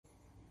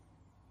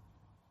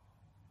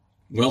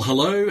Well,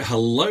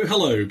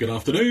 hello. Good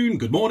afternoon,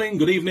 good morning,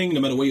 good evening. No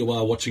matter where you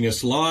are watching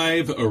us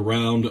live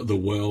around the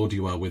world,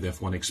 you are with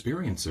F1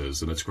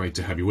 Experiences, and it's great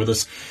to have you with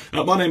us.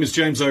 My name is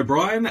James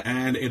O'Brien,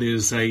 and it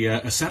is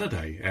a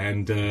Saturday.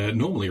 And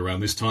normally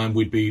around this time,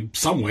 we'd be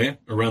somewhere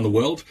around the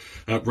world,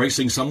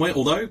 racing somewhere.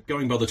 Although,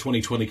 going by the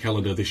 2020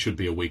 calendar, this should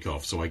be a week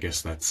off, so I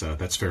guess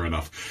that's fair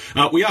enough.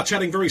 We are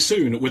chatting very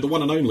soon with the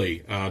one and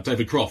only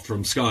David Croft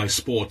from Sky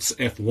Sports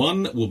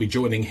F1. We'll be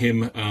joining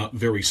him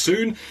very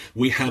soon.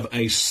 We have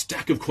a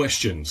stack of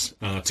questions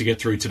to get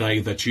through today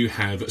that you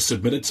have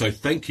submitted, so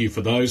thank you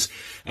for those,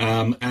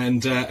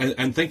 and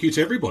thank you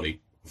to everybody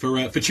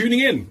for tuning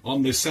in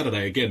on this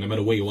Saturday. Again, no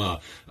matter where you are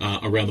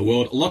around the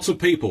world, lots of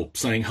people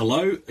saying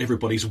hello.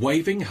 Everybody's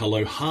waving.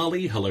 Hello,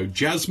 Harley. Hello,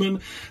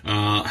 Jasmine.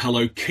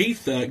 Hello,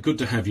 Keith. Good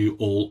to have you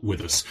all with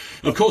us.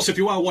 Of course, if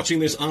you are watching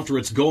this after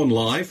it's gone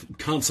live,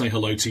 can't say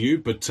hello to you,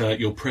 but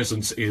your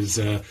presence is,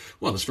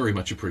 it's very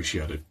much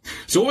appreciated.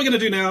 So what we're going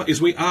to do now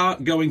is we are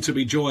going to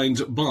be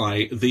joined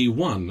by the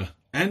one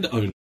and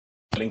only,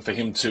 for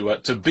him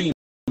to beam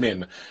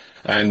in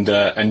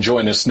and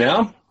join us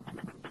now.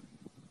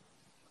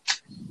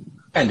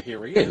 And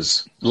here he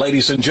is.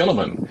 Ladies and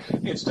gentlemen,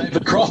 it's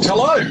David Croft.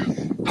 Hello.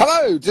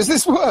 Hello. Does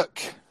this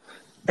work?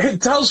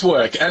 It does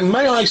work. And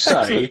may I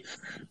say,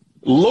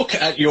 look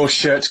at your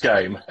shirt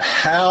game.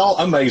 How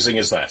amazing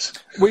is that?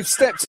 We've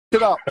stepped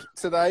it up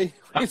today.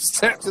 We've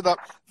stepped it up.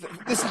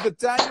 This is the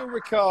Daniel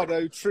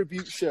Ricciardo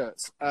tribute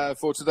shirt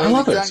for today. I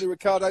love it. Daniel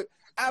Ricciardo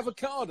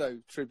avocado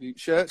tribute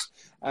shirt,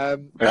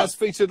 as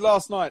featured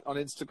last night on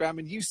Instagram.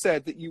 And you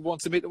said that you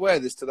wanted me to wear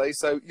this today.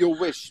 So your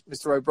wish,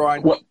 Mr.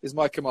 O'Brien, is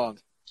my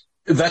command.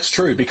 That's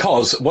true,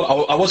 because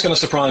I was going to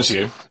surprise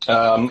you.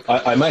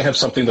 I may have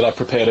something that I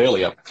prepared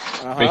earlier,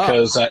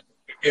 because at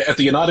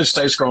the United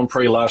States Grand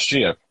Prix last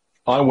year,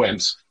 I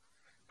went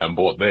and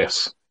bought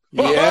this.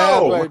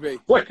 Yeah, baby.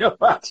 Look at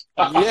that.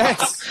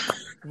 Yes.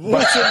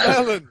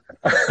 Watermelon.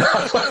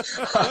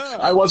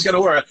 I was going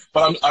to wear it,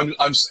 but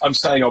I'm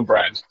staying on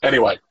brand.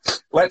 Anyway,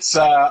 let's.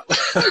 Don't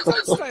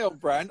stay on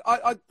brand.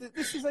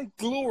 This is a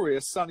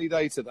glorious sunny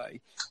day today,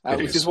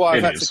 which is why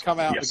I've had to come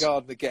out in the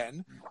garden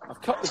again.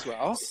 I've cut the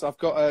grass. I've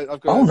got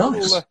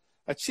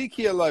a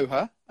cheeky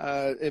aloha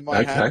in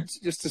my hand,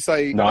 just to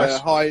say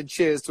hi and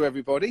cheers to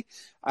everybody.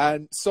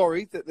 And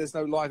sorry that there's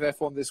no live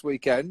F1 this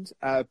weekend,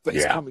 but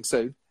it's coming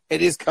soon.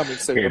 It is coming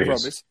soon, I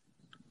promise.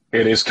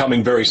 It is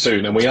coming very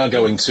soon, and we are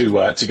going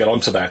to get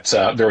onto that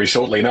very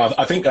shortly. Now,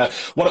 I think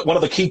one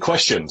of the key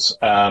questions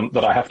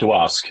that I have to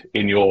ask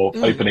in your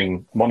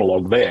opening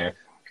monologue there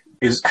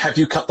is, have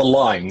you cut the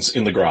lines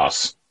in the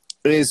grass?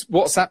 It is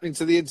what's happening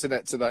to the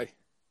internet today.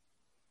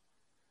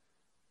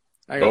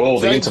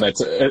 The internet.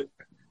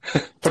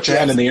 Put your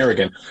hand in the air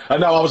again.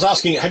 No, I was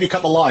asking, have you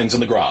cut the lines in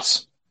the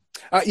grass?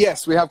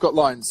 Yes, we have got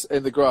lines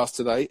in the grass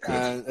today.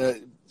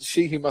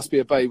 She who must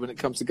be obeyed when it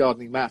comes to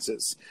gardening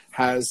matters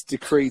has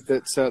decreed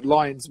that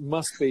lines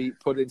must be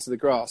put into the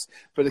grass.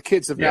 But the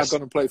kids have now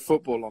gone and played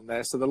football on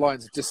there, so the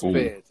lines have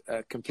disappeared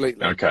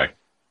completely. Okay.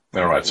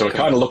 All right. So it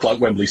kind of looked like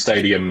Wembley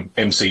Stadium,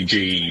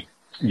 MCG,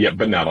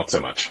 but now not so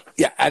much.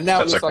 Yeah, and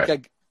now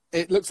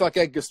it looks like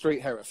Edgar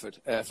Street, Hereford,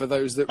 for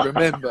those that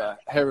remember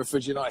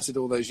Hereford United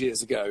all those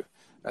years ago.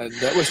 And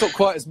it's not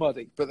quite as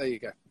muddy, but there you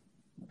go.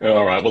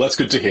 All right. Well, that's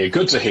good to hear.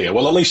 Good to hear.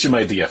 Well, at least you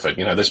made the effort.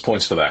 There's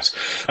points for that.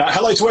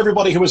 Hello to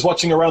everybody who is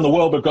watching around the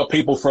world. We've got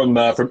people from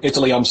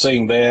Italy, I'm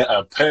seeing there,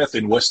 Perth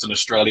in Western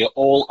Australia,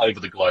 all over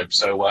the globe.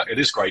 So it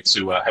is great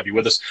to have you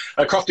with us.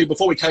 Crofty,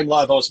 before we came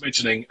live, I was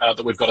mentioning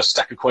that we've got a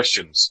stack of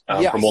questions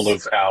from all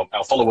of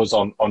our followers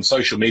on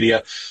social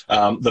media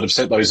that have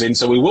sent those in.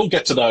 So we will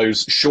get to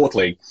those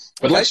shortly.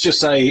 But let's just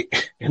say,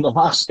 in the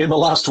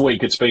last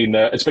week, it's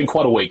been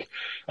quite a week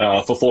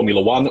for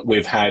Formula One.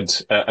 We've had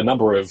a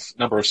number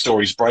of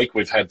stories break.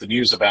 We've had the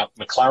news about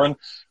McLaren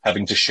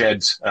having to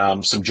shed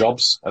some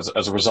jobs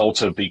as a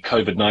result of the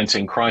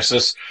COVID-19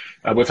 crisis.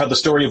 We've had the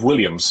story of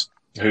Williams,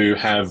 who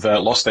have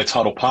lost their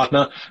title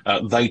partner.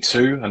 They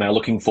too are now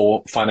looking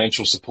for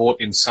financial support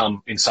in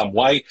some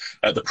way.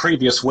 The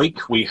previous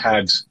week we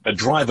had a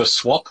driver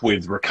swap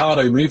with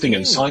Ricciardo moving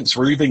and Sainz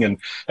moving,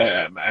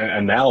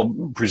 and now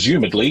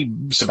presumably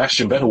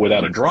Sebastian Vettel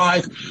without a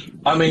drive.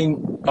 I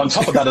mean, on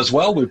top of that as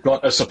well, we've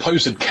got a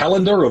supposed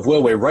calendar of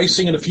where we're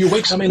racing in a few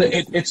weeks. I mean,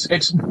 it's.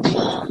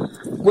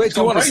 Where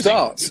do you want to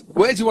start?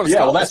 Where do you want to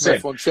start? Well, that's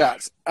it. F1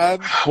 chat.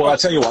 Well, I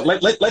tell you what.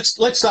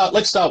 Let's start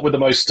with the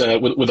most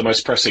with the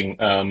most pressing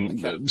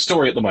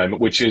story at the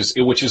moment, which is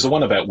the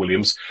one about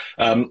Williams.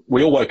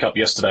 We all woke up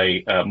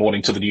yesterday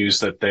morning to the news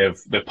that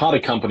they've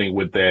parted company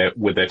with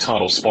their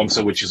title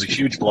sponsor, which is a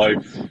huge blow,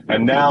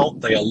 and now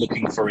they are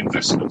looking for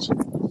investment.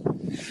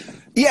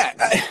 Yeah.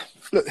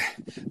 Look,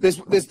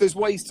 there's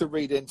ways to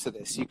read into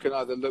this. You can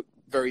either look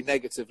very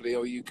negatively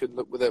or you can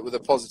look with a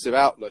positive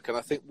outlook. And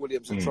I think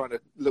Williams are trying to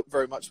look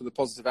very much with a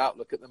positive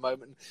outlook at the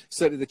moment.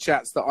 Certainly the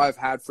chats that I've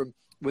had from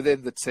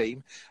within the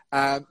team.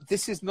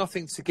 This is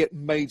nothing to get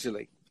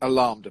majorly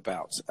alarmed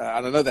about.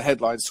 And I know the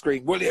headlines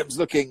scream, Williams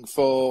looking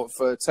for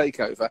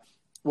takeover.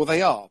 Well,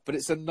 they are, but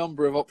it's a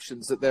number of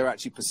options that they're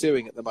actually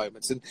pursuing at the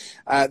moment. And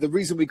the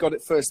reason we got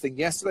it first thing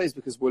yesterday is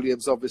because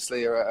Williams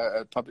obviously are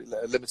a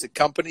limited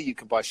company. You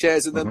can buy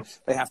shares in them.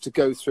 Mm-hmm. They have to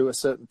go through a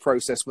certain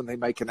process when they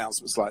make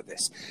announcements like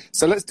this.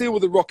 So let's deal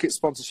with the Rocket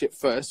sponsorship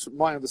first.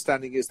 My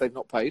understanding is they've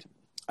not paid.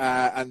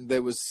 And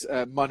there was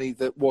money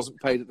that wasn't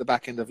paid at the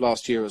back end of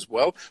last year as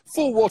well,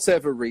 for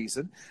whatever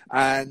reason.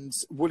 And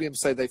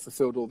Williams say they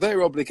fulfilled all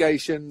their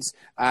obligations,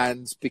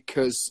 and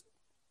because...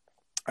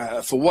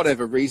 for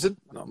whatever reason,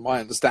 my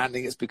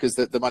understanding is because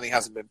the money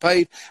hasn't been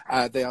paid,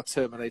 they are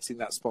terminating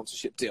that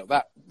sponsorship deal.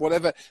 That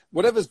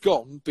whatever's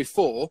gone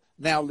before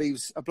now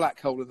leaves a black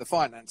hole in the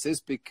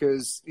finances,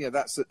 because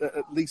that's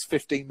at least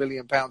 £15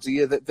 million a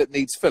year that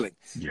needs filling,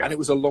 and it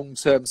was a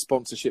long-term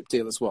sponsorship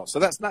deal as well. So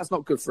that's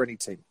not good for any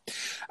team.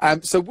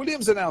 So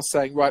Williams are now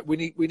saying, right, we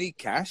need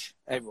cash.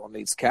 Everyone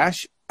needs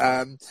cash.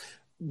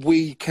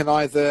 We can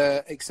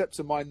either accept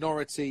a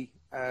minority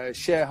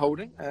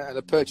shareholding and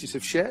a purchase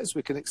of shares.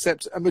 We can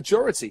accept a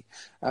majority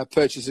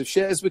purchase of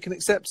shares. We can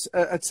accept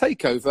a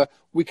takeover.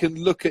 We can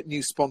look at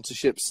new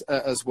sponsorships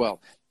as well.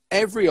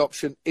 Every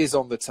option is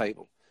on the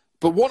table.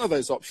 But one of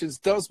those options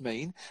does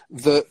mean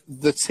that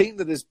the team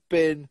that has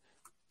been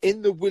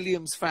in the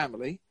Williams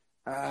family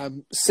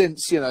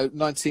since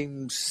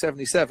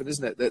 1977,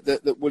 isn't it,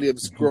 that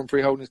Williams Grand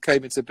Prix Holdings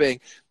came into being,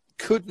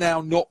 could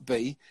now not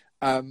be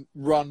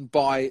run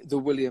by the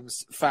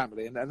Williams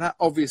family. And that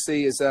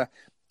obviously is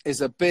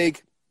a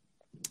big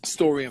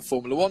story in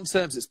Formula One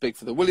terms. It's big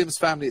for the Williams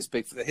family. It's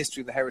big for the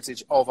history and the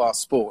heritage of our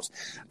sport.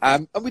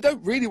 And we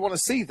don't really want to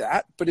see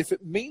that. But if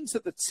it means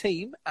that the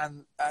team,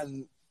 and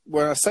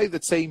when I say the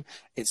team,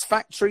 it's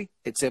factory,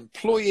 it's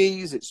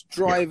employees, it's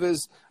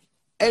drivers,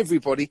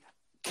 everybody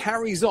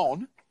carries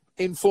on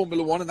in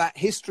Formula One, and that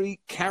history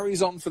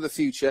carries on for the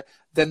future,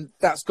 then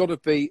that's got to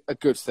be a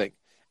good thing.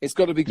 It's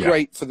got to be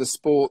great for the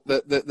sport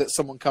that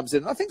someone comes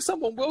in. And I think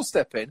someone will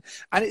step in.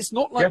 And it's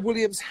not like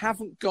Williams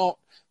haven't got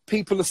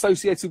people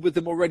associated with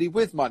them already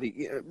with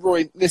money.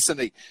 Roy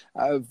Nissany,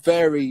 a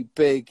very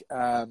big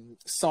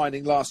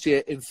signing last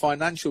year in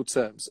financial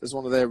terms as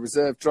one of their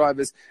reserve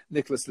drivers.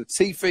 Nicholas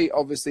Latifi,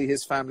 obviously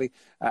his family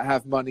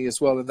have money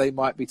as well, and they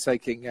might be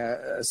taking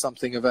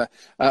something of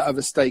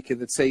a stake in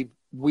the team.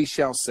 We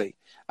shall see.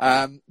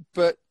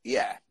 But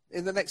yeah,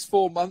 in the next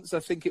 4 months, I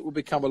think it will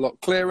become a lot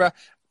clearer.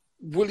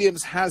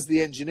 Williams has the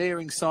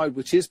engineering side,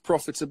 which is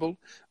profitable.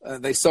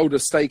 They sold a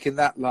stake in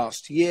that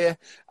last year.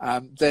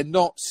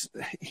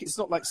 It's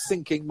not like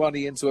sinking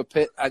money into a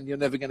pit and you're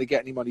never going to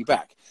get any money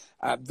back.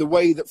 The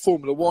way that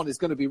Formula One is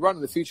going to be run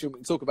in the future, and we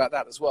can talk about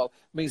that as well,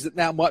 means that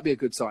now might be a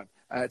good time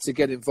to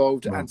get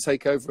involved and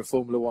take over a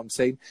Formula One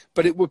team.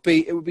 But it would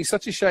be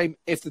such a shame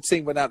if the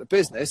team went out of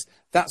business.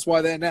 That's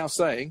why they're now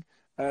saying,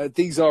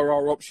 these are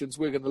our options.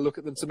 We're going to look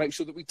at them to make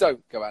sure that we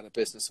don't go out of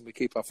business, and we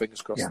keep our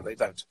fingers crossed that they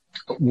don't.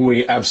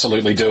 We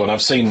absolutely do, and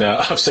I've seen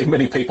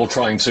many people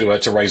trying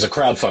to raise a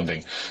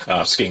crowdfunding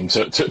scheme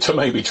to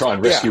maybe try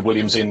and rescue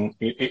Williams in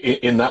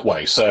that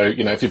way. So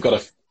if you've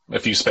got a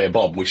few spare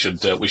bob, we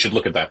should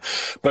look at that.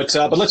 But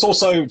let's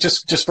also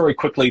just very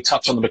quickly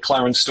touch on the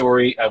McLaren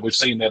story. We've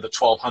seen there the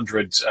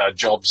 1,200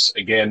 jobs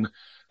again.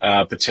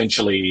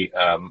 Potentially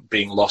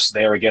being lost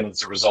there again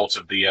as a result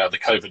of the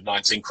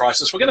COVID-19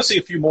 crisis. We're going to see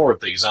a few more of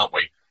these, aren't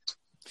we?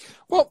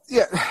 Well,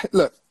 yeah.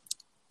 Look,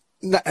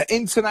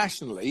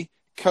 internationally,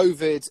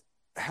 COVID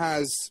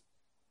has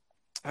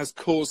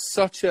caused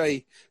such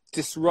a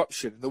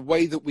disruption in the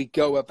way that we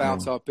go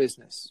about our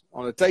business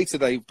on a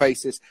day-to-day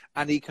basis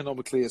and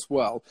economically as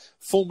well.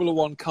 Formula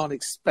One can't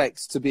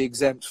expect to be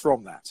exempt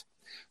from that.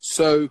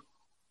 So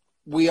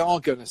we are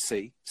going to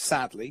see,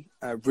 sadly,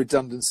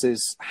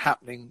 redundancies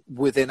happening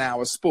within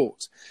our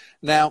sport.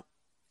 Now,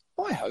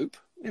 my hope,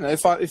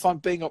 if I'm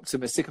being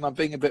optimistic and I'm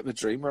being a bit of a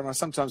dreamer, and I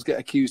sometimes get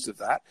accused of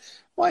that,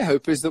 my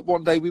hope is that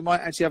one day we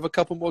might actually have a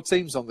couple more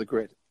teams on the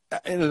grid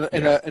in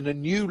a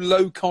new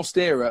low-cost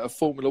era of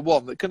Formula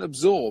One that can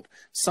absorb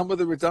some of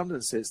the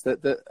redundancies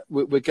that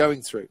we're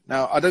going through.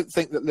 Now, I don't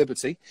think that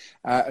Liberty,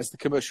 as the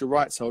commercial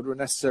rights holder, are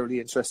necessarily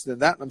interested in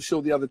that. And I'm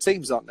sure the other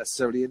teams aren't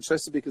necessarily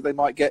interested because they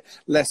might get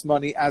less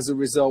money as a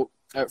result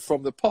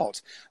from the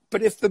pot.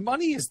 But if the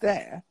money is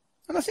there,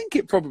 and I think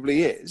it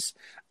probably is,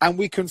 and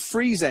we can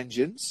freeze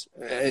engines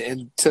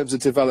in terms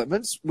of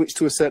developments, which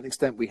to a certain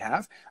extent we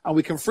have, and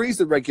we can freeze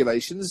the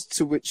regulations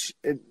to which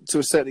to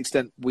a certain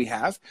extent we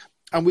have,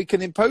 and we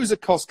can impose a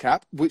cost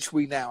cap, which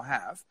we now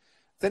have,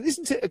 then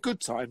isn't it a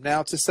good time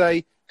now to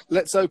say,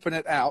 let's open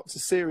it out to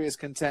serious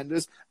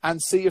contenders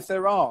and see if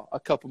there are a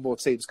couple more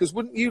teams? Because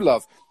wouldn't you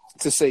love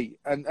to see,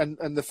 and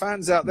the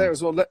fans out there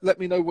as well, let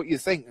me know what you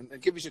think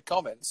and give us your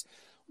comments.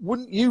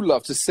 Wouldn't you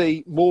love to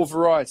see more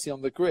variety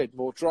on the grid,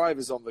 more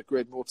drivers on the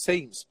grid, more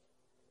teams,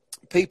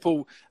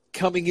 people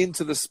coming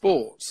into the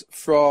sport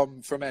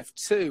from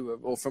F2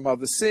 or from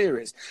other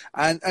series,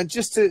 and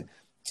just to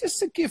just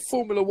to give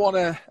Formula One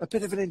a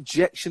bit of an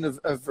injection of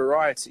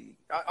variety.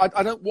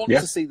 I don't want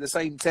to see the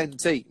same 10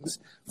 teams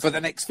for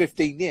the next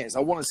 15 years.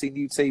 I want to see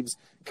new teams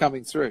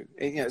coming through.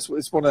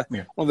 It's one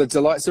of the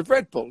delights of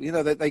Red Bull.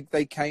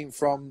 They came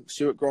from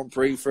Stewart Grand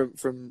Prix,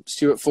 from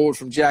Stuart Ford,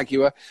 from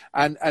Jaguar,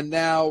 and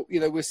now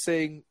we're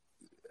seeing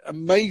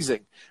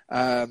amazing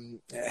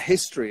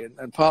history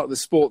and part of the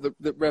sport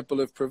that Red Bull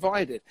have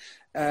provided.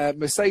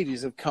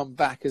 Mercedes have come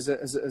back as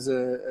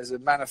a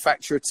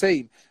manufacturer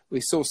team. We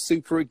saw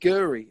Super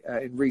Aguri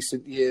in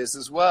recent years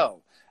as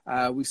well.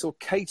 We saw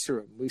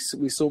Caterham. We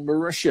saw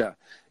Marussia.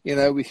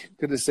 We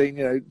could have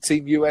seen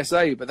Team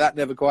USA, but that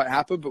never quite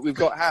happened. But we've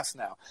got Haas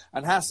now,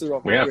 and Haas are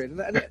on the grid,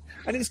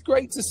 and it's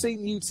great to see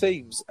new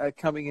teams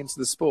coming into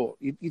the sport.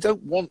 You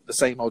don't want the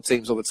same old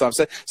teams all the time.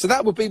 So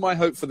that would be my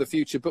hope for the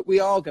future. But we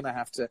are going to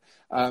have to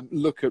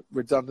look at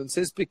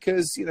redundancies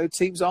because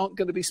teams aren't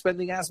going to be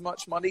spending as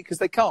much money because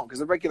they can't, because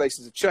the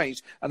regulations have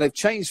changed, and they've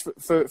changed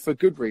for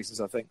good reasons,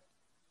 I think.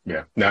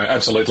 Yeah, no,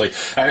 absolutely.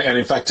 And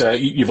in fact,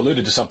 you've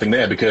alluded to something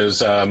there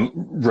because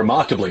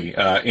remarkably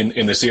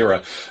in this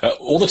era,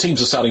 all the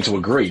teams are starting to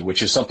agree,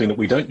 which is something that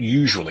we don't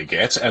usually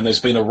get. And there's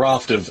been a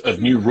raft of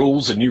new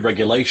rules and new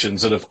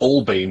regulations that have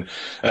all been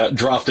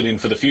drafted in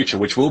for the future,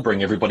 which will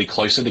bring everybody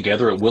closer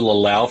together. It will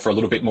allow for a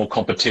little bit more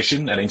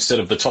competition. And instead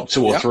of the top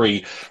two or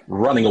three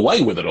running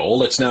away with it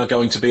all, it's now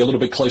going to be a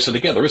little bit closer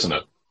together, isn't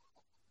it?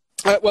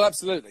 Well,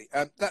 absolutely.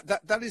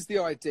 That is the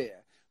idea.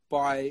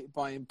 By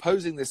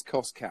imposing this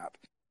cost cap,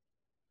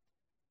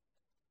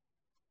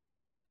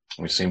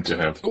 we seem to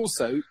have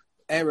also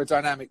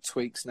aerodynamic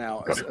tweaks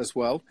now as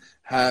well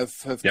have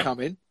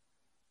come in,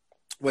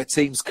 where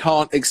teams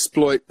can't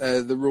exploit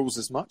the rules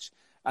as much,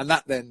 and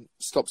that then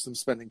stops them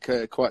spending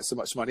quite so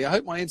much money. I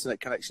hope my internet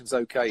connection's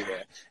okay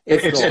here.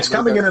 It's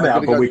coming in and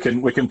out, but we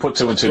can put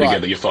two and two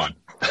together. You're fine.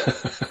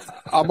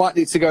 I might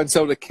need to go and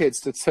tell the kids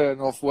to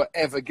turn off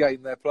whatever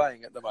game they're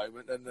playing at the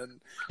moment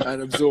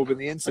and absorbing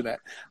the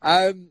internet.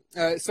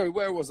 Sorry,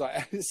 where was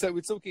I? So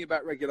we're talking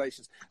about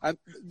regulations.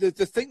 The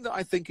thing that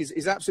I think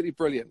is absolutely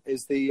brilliant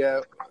is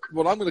the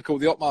what I'm going to call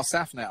the Otmar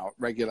Safnauer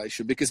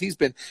regulation, because he's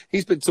been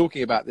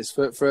talking about this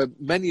for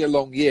many a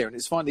long year, and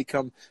it's finally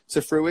come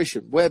to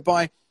fruition,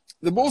 whereby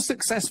the more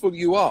successful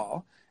you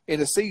are in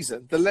a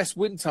season, the less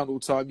wind tunnel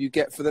time you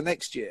get for the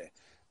next year.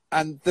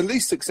 And the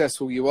least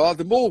successful you are,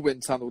 the more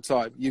wind tunnel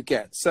time you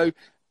get. So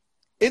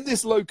in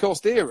this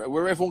low-cost era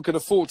where everyone can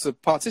afford to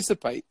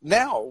participate,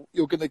 now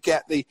you're going to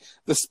get the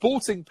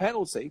sporting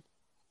penalty,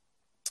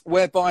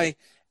 whereby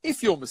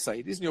if you're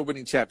Mercedes and you're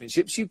winning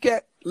championships, you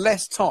get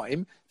less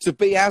time to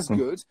be as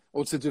good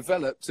or to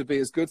develop to be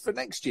as good for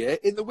next year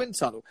in the wind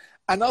tunnel.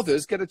 And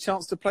others get a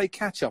chance to play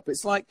catch-up.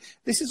 It's like,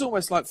 this is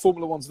almost like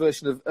Formula One's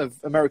version of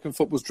American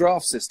football's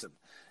draft system,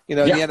 the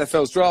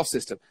NFL's draft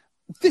system.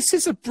 This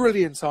is a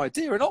brilliant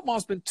idea, and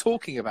Otmar's been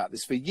talking about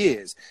this for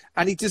years,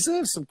 and he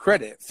deserves some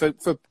credit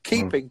for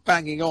keeping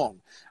banging on.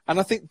 And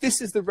I think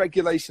this is the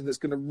regulation that's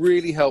going to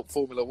really help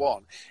Formula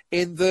One,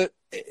 in that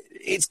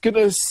it's going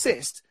to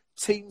assist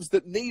teams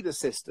that need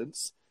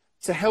assistance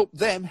to help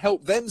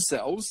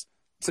themselves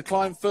to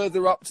climb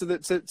further up to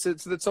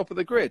the top of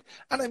the grid.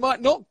 And they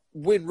might not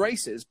win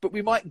races, but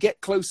we might get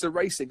closer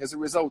racing as a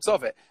result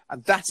of it.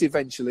 And that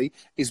eventually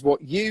is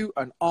what you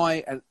and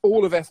I and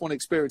all of F1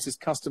 Experience's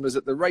customers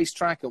at the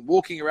racetrack and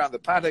walking around the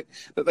paddock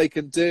that they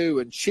can do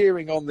and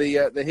cheering on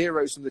the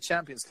heroes from the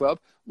Champions Club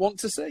want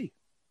to see.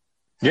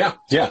 Yeah.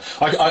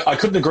 I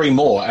couldn't agree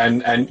more.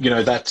 And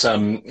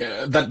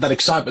that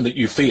excitement that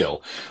you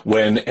feel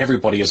when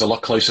everybody is a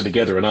lot closer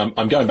together. And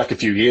I'm going back a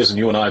few years, and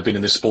you and I have been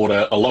in this sport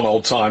a long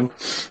old time.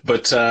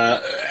 But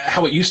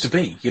how it used to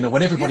be,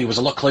 when everybody was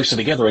a lot closer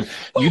together, and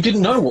you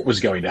didn't know what was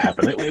going to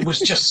happen. It was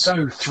just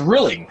so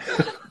thrilling.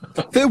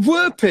 There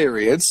were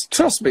periods,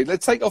 trust me,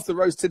 let's take off the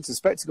rose-tinted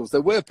spectacles.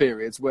 There were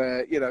periods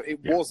where, it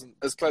wasn't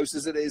as close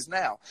as it is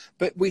now.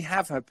 But we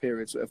have had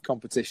periods of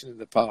competition in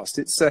the past.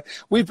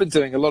 We've been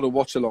doing a lot of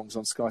watch-alongs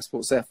on Sky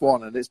Sports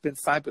F1, and it's been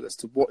fabulous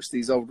to watch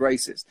these old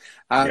races.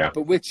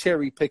 But we're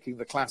cherry-picking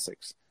the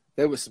classics.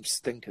 There were some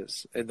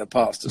stinkers in the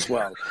past as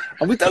well.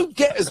 And we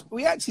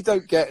actually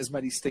don't get as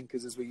many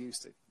stinkers as we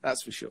used to.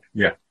 That's for sure.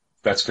 Yeah.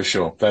 That's for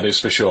sure. That is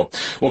for sure.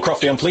 Well,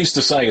 Crofty, I'm pleased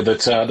to say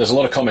that there's a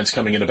lot of comments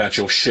coming in about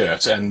your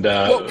shirt, and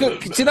well, good.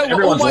 Do you know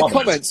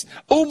what?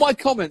 All my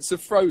comments are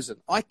frozen.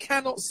 I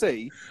cannot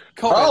see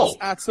comments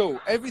at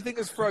all. Everything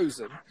is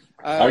frozen.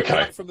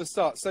 From the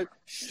start. So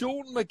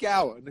Sean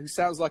McGowan, who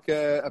sounds like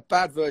a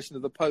bad version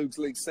of the Pogues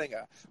lead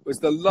singer, was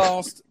the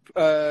last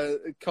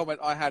comment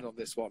I had on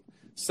this one.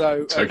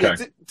 So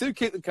do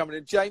keep them coming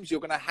in. James, you're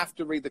going to have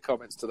to read the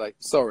comments today.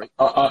 Sorry.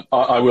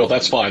 I will.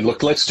 That's fine.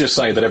 Look, let's just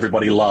say that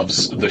everybody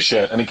loves the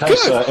shirt. And in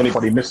case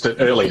anybody missed it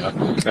earlier,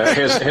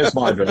 here's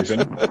my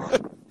version.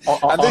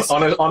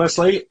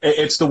 Honestly,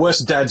 it's the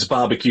worst dad's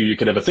barbecue you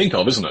could ever think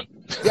of, isn't it?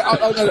 Yeah,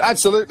 no,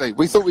 absolutely.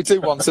 We thought we'd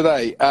do one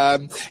today.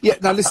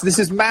 Now listen, this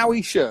is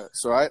Maui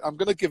shirts, right? I'm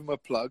going to give them a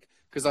plug.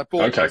 because I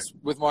bought this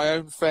with my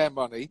own fair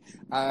money.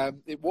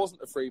 It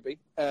wasn't a freebie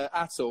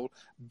at all.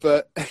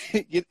 But,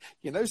 you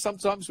know,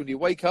 sometimes when you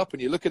wake up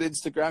and you look at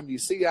Instagram, you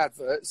see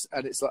adverts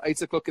and it's like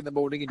 8 o'clock in the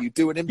morning and you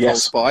do an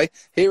impulse buy.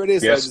 Here it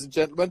is, ladies and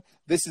gentlemen.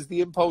 This is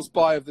the impulse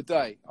buy of the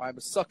day. I'm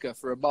a sucker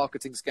for a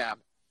marketing scam.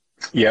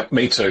 Yeah,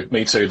 me too.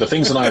 The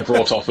things that I have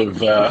brought off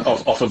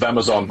of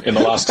Amazon in the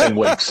last 10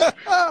 weeks,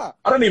 I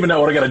don't even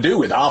know what I'm going to do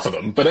with half of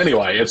them. But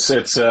anyway, it's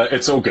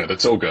all good.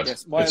 It's all good.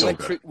 Yes, my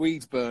electric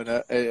weed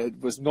burner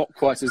was not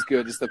quite as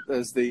good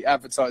as the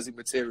advertising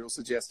material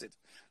suggested.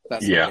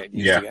 That's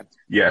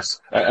yes.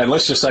 And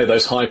let's just say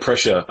those high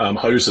pressure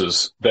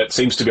hoses that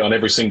seems to be on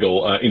every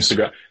single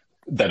Instagram.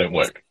 They don't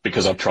work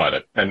because I've tried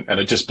it and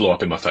it just blew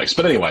up in my face.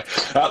 But anyway,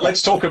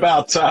 let's talk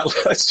about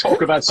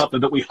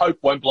something that we hope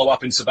won't blow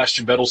up in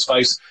Sebastian Vettel's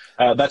face.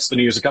 That's the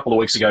news a couple of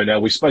weeks ago now.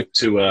 We spoke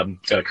to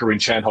Corinne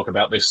Chandhok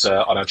about this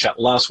on our chat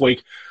last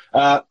week.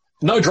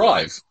 No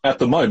drive at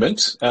the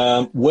moment.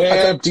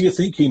 Where do you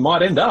think he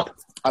might end up?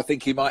 I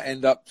think he might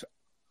end up...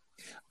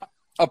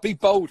 I'll be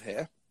bold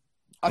here.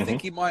 I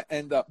think he might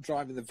end up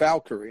driving the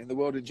Valkyrie in the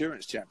World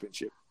Endurance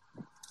Championship.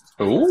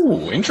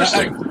 Oh,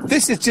 interesting.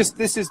 This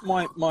is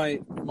my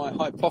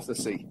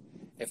hypothesis,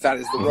 if that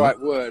is the right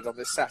word, on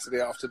this Saturday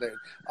afternoon.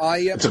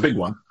 It's a big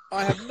one.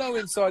 I have no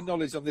inside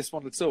knowledge on this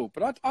one at all,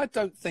 but I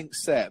don't think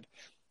Seb,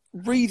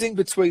 reading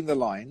between the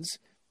lines,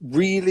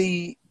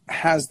 really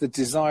has the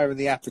desire and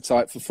the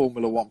appetite for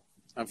Formula One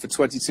and for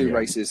 22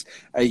 races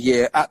a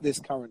year at this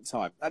current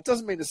time. That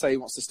doesn't mean to say he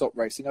wants to stop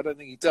racing. I don't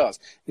think he does.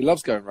 He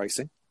loves going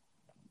racing.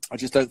 I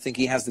just don't think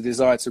he has the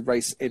desire to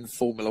race in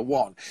Formula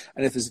One.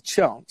 And if there's a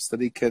chance that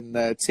he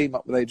can team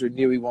up with Adrian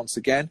Newey once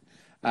again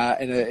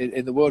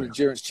in the World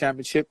Endurance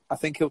Championship, I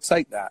think he'll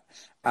take that.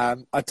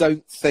 I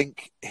don't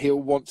think he'll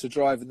want to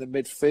drive in the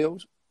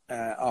midfield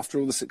after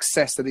all the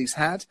success that he's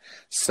had.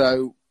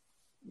 So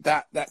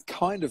that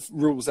kind of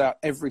rules out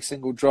every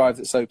single drive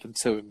that's open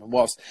to him. And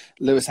whilst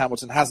Lewis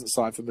Hamilton hasn't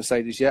signed for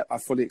Mercedes yet, I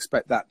fully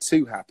expect that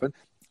to happen.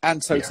 And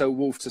Toto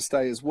Wolff to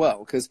stay as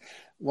well, because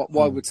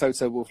why would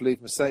Toto Wolff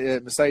leave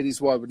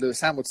Mercedes? Why would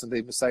Lewis Hamilton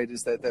leave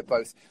Mercedes?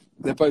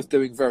 They're both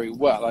doing very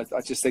well.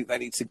 I just think they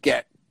need to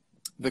get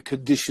the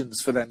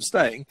conditions for them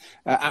staying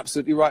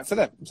absolutely right for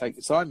them. Take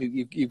your time.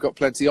 You've got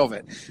plenty of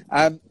it.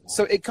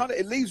 So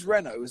it leaves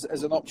Renault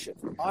as an option.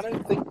 I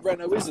don't think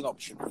Renault is an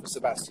option for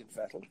Sebastian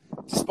Vettel,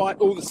 despite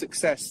all the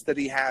success that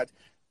he had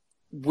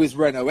with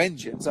Renault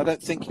engines. I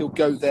don't think he'll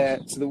go there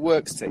to the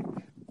works team.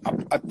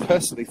 I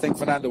personally think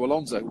Fernando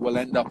Alonso will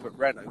end up at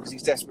Renault because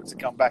he's desperate to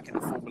come back into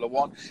Formula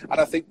One,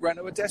 and I think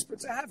Renault are desperate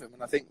to have him.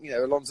 And I think,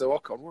 Alonso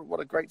Ocon, what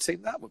a great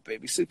team that would be.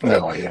 It'd be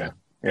superb. Oh, yeah.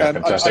 Yeah,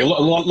 fantastic. A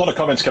lot of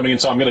comments coming in,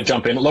 so I'm going to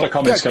jump in. A lot of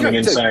comments coming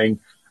in saying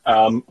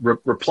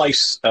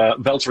replace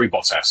Valtteri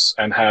Bottas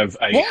and have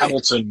a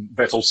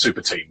Hamilton-Vettel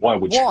super team. Why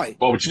would you? Why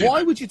would you do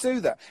Why would you do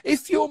that?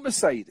 If you're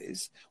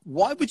Mercedes,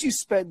 why would you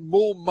spend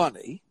more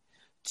money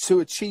to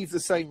achieve the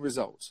same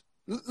results?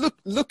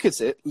 Look at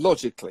it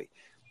logically.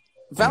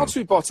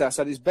 Valtteri Bottas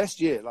had his best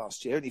year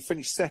last year and he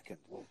finished second.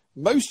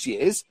 Most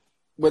years,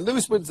 when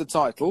Lewis wins the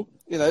title,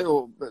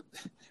 or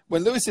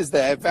when Lewis is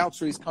there,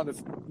 Valtteri's kind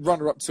of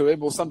runner-up to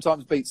him or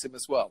sometimes beats him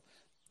as well.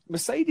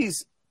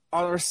 Mercedes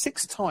are a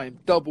 6-time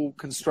double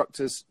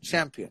constructors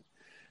champion.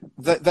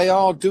 They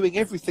are doing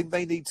everything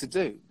they need to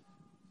do.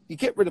 You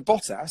get rid of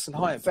Bottas and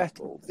hire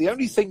Vettel, the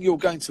only thing you're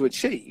going to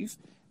achieve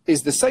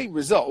is the same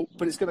result,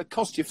 but it's going to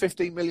cost you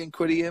 15 million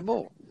quid a year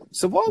more.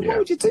 So why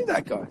would you do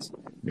that, guys?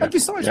 Yeah. And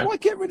besides, why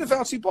get rid of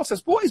Valtteri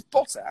Bottas? What is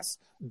Bottas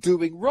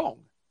doing wrong?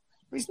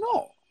 He's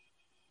not.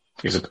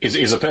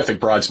 He's a perfect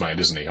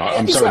bridesmaid, isn't he?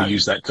 I'm sorry to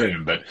use that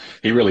term, but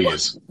he really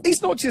is.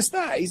 He's not just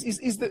that. He's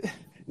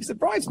the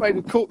bridesmaid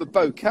who caught the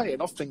bouquet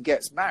and often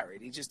gets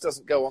married. He just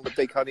doesn't go on the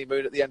big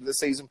honeymoon at the end of the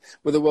season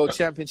with a World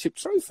Championship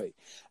trophy.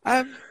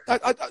 I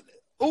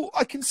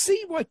can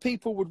see why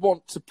people would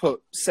want to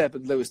put Seb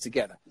and Lewis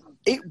together.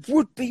 It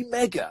would be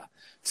mega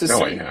to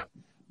see. Yeah.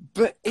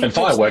 And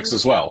fireworks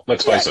as well,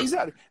 let's face it.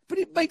 Exactly. But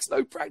it makes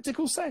no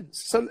practical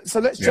sense. So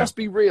let's just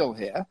be real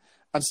here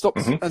and stop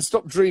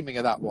dreaming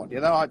of that one.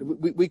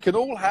 We can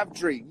all have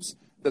dreams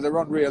that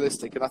are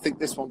unrealistic, and I think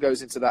this one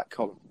goes into that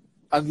column.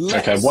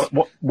 Unless... Okay,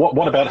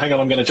 what about, hang on,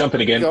 I'm going to jump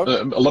in again.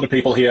 A lot of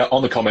people here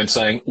on the comments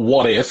saying,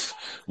 what if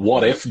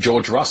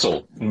George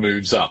Russell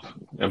moves up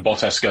and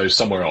Bottas goes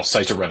somewhere else,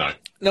 say to Renault?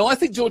 No, I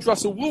think George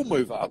Russell will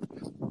move up,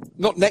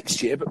 not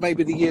next year, but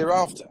maybe the year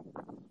after.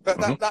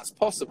 That's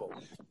possible.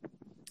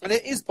 And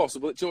it is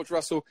possible that George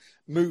Russell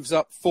moves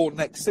up for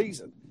next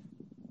season.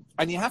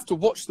 And you have to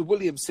watch the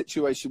Williams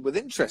situation with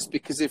interest,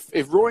 because if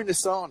Roy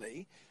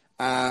Nissany,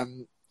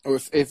 or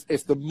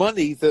if the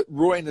money that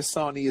Roy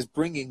Nissany is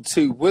bringing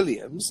to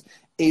Williams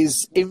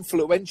is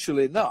influential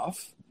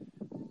enough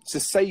to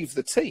save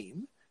the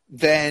team,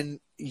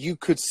 then you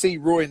could see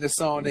Roy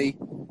Nissany,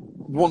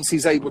 once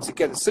he's able to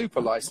get a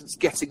super license,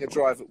 getting a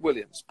drive at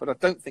Williams. But I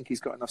don't think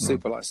he's got enough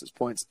super license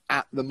points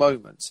at the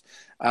moment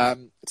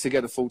to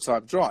get a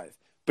full-time drive.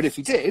 But if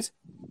he did,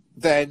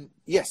 then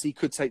yes, he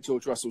could take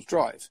George Russell's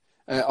drive.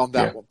 on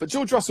that one. But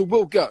George Russell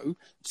will go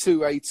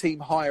to a team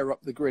higher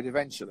up the grid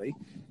eventually.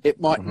 It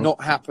might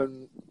not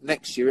happen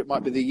next year. It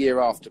might be the year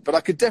after. But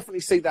I could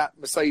definitely see that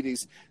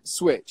Mercedes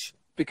switch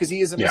because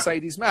he is a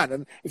Mercedes man.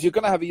 And if you're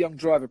going to have a young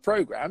driver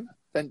program,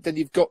 then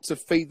you've got to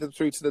feed them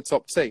through to the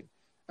top team.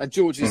 And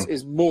George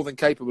is more than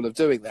capable of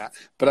doing that.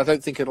 But I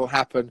don't think it'll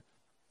happen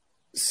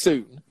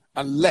soon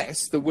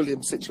unless the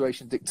Williams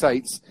situation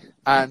dictates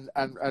and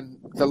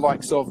the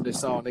likes of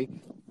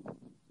Nissani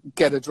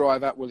get a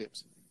drive at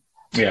Williams.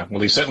 Yeah,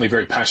 well, he's certainly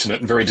very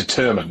passionate and very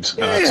determined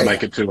to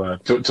make it to a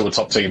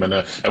top team and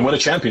win a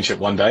championship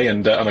one day.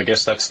 And I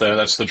guess that's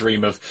the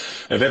dream of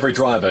every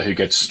driver who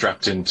gets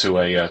strapped into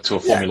a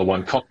Formula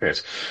One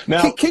cockpit.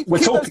 Now, keep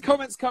those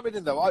comments coming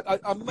in, though.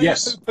 I may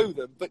poo-poo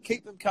them, but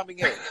keep them coming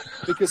in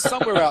because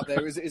somewhere out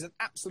there is an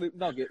absolute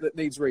nugget that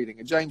needs reading.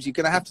 And James, you're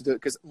going to have to do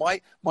it because my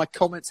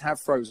comments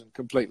have frozen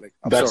completely.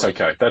 That's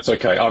okay. That's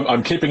okay.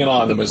 I'm keeping an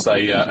eye on them as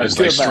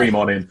they stream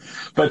on in.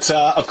 But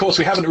of course,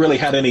 we haven't really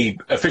had any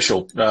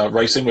official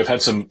racing. We've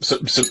had some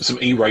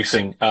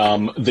e-racing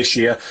this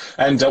year,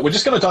 and we're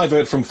just going to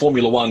divert from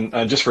Formula One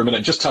just for a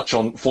minute. Just touch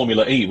on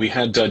Formula E. We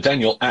had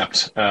Daniel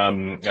Abt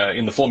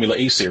in the Formula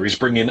E series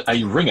bring in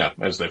a ringer,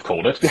 as they've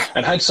called it,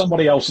 and had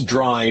somebody else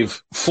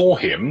drive for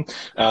him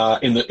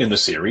in the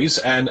series.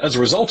 And as a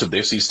result of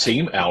this, his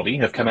team Audi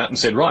have come out and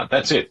said, right,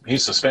 that's it.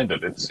 He's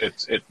suspended.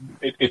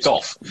 It's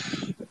off.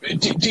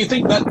 Do you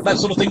think that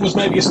sort of thing was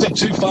maybe a step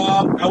too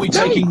far? Are we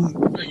taking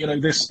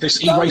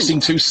this e-racing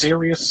too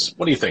serious?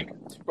 What do you think?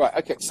 Right,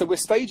 okay, so we're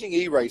staging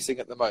e-racing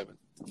at the moment.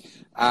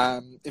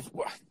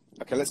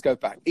 Let's go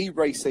back.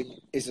 E-racing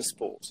is a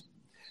sport,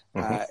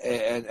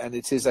 and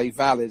it is a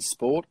valid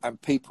sport,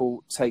 and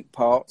people take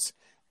part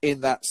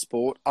in that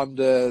sport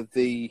under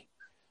the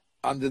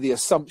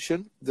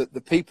assumption that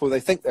the people they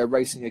think they're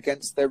racing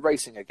against.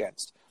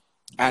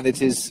 And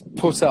it is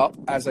put up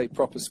as a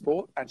proper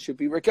sport and should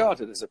be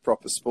regarded as a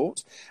proper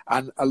sport.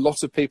 And a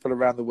lot of people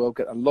around the world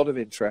get a lot of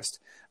interest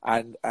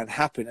and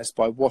happiness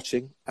by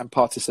watching and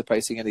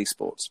participating in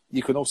esports.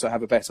 You can also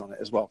have a bet on it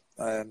as well,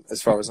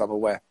 as far as I'm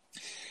aware.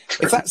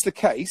 If that's the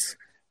case,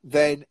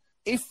 then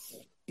if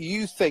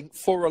you think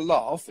for a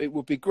laugh it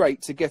would be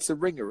great to get a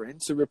ringer in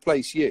to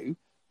replace you,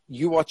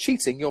 you are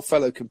cheating your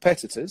fellow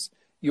competitors,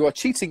 you are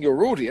cheating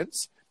your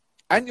audience,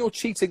 and you're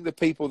cheating the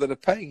people that are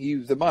paying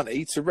you the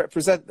money to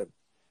represent them.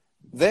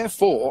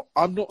 Therefore,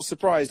 I'm not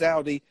surprised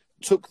Audi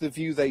took the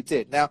view they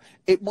did. Now,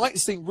 it might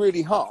seem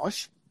really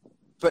harsh,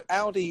 but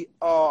Audi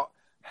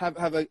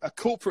have a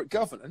corporate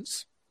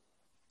governance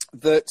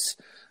that,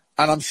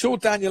 and I'm sure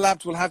Daniel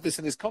Abt will have this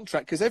in his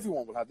contract, because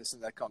everyone will have this in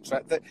their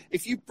contract, that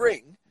if you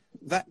bring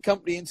that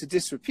company into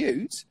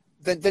disrepute,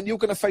 then you're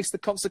going to face the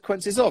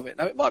consequences of it.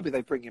 Now, it might be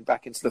they bring him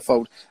back into the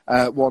fold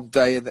one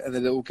day and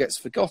then it all gets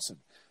forgotten.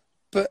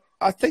 But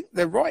I think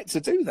they're right to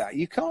do that.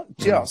 You can't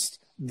just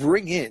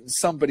bring in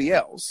somebody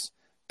else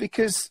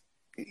because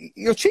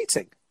you're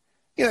cheating.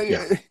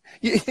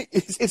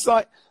 It's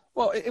like,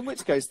 well, in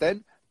which case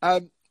then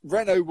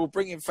Renault will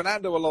bring in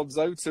Fernando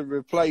Alonso to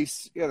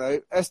replace,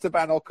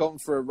 Esteban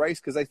Ocon for a race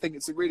because they think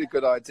it's a really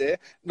good idea.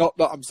 Not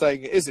that I'm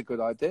saying it is a good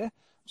idea,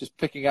 just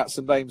picking out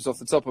some names off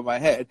the top of my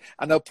head.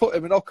 And they'll put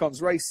him in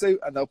Ocon's race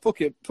suit and they'll put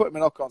him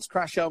in Ocon's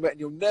crash helmet, and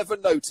you'll never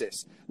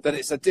notice that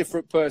it's a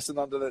different person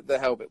under the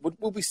helmet.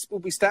 Will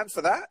we stand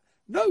for that?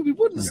 No, we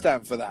wouldn't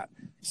stand for that.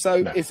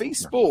 So if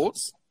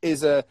esports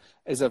is a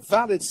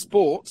valid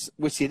sport,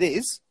 which it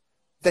is,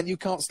 then you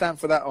can't stand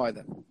for that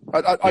either.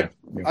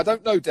 I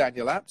don't know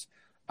Daniel Abt.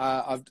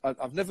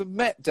 I've never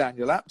met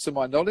Daniel Abt, to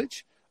my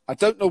knowledge. I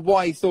don't know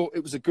why he thought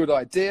it was a good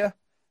idea,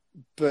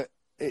 but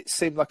it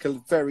seemed like a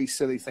very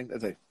silly thing to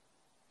do.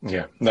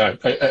 Yeah, no,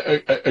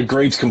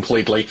 agreed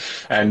completely.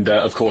 And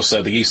of course,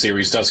 the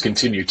E-Series does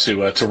continue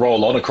to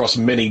roll on across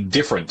many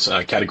different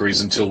categories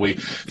until we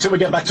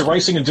get back to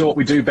racing and do what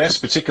we do best,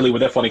 particularly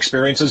with F1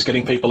 experiences,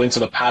 getting people into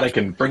the paddock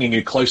and bringing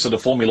you closer to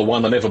Formula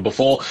One than ever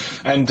before.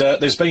 And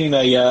there's been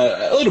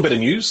a little bit of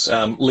news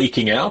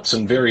leaking out,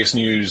 and various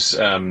news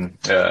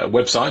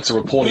websites are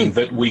reporting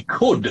that we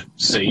could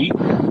see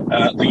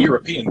the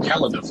European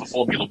calendar for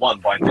Formula One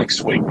by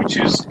next week, which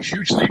is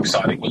hugely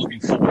exciting. We're looking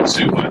forward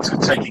to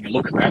taking a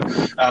look at that.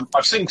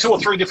 I've seen 2 or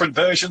 3 different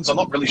versions. I'm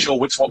not really sure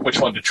which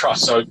one to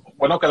trust, so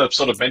we're not going to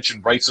sort of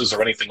mention races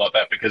or anything like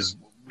that because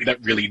we don't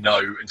really know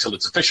until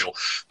it's official.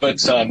 But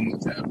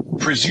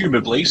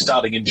presumably,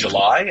 starting in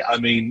July,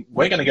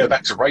 we're going to go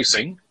back to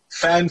racing,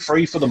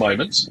 fan-free for the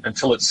moment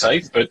until it's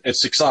safe, but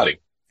it's exciting.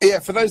 Yeah,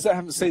 for those that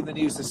haven't seen the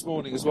news this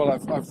morning as well,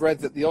 I've read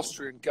that the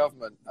Austrian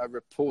government are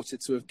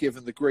reported to have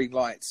given the green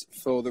lights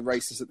for the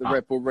races at the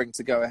Red Bull Ring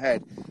to go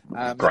ahead.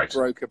 That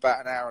broke about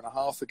an hour and a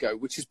half ago,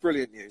 which is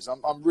brilliant news.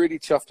 I'm really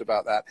chuffed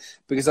about that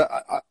because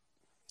I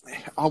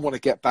want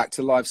to get back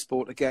to live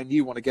sport again.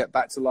 You want to get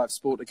back to live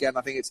sport again.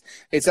 I think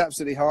it's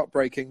absolutely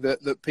heartbreaking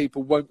that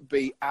people won't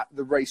be at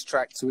the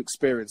racetrack to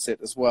experience it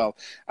as well.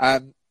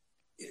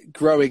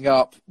 Growing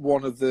up,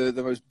 one of the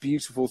most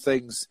beautiful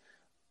things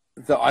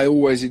that I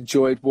always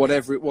enjoyed,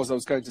 whatever it was I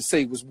was going to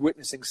see, was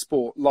witnessing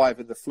sport live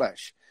in the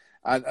flesh.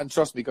 And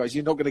trust me, guys,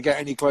 you're not going to get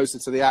any closer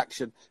to the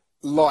action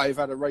live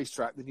at a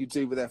racetrack than you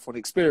do with F1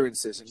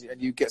 experiences,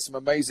 and you get some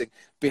amazing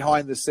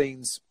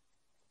behind-the-scenes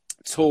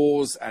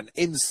tours and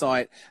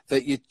insight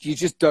that you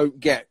just don't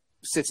get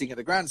sitting in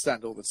a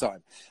grandstand all the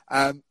time.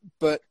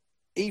 But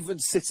even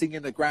sitting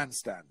in a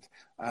grandstand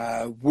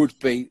would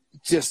be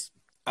just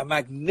a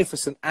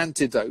magnificent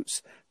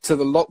antidote to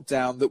the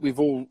lockdown that we've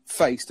all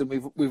faced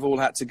and we've all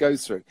had to go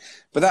through.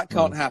 But that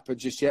can't happen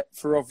just yet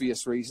for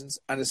obvious reasons.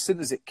 And as soon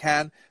as it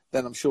can,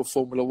 then I'm sure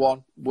Formula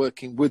One,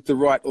 working with the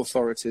right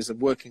authorities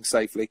and working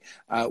safely,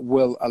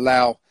 will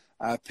allow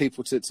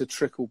people to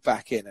trickle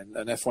back in, and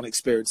F1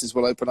 experiences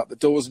will open up the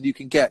doors and you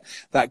can get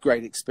that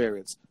great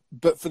experience.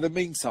 But for the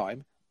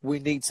meantime, we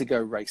need to go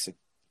racing.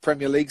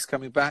 Premier League's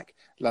coming back,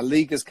 La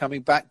Liga's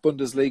coming back,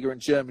 Bundesliga in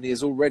Germany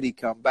has already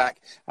come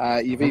back.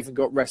 You've even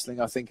got wrestling,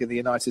 I think, in the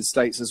United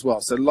States as well.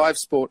 So live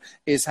sport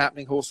is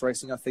happening. Horse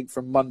racing, I think,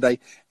 from Monday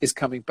is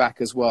coming back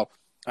as well.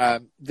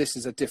 This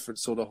is a different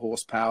sort of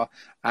horsepower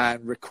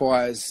and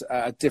requires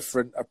a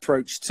different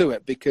approach to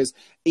it, because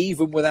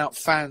even without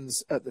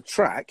fans at the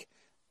track,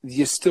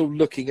 you're still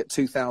looking at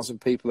 2,000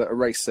 people at a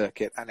race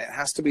circuit, and it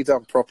has to be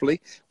done properly.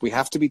 We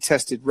have to be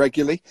tested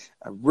regularly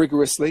and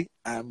rigorously,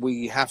 and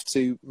we have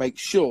to make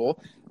sure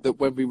that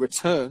when we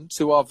return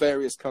to our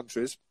various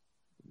countries,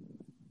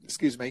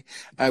 that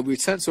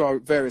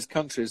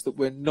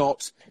we're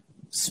not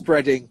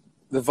spreading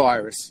the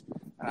virus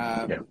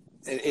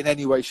in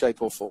any way,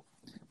 shape or form.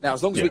 Now,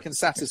 as long as we can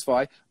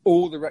satisfy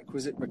all the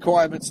requisite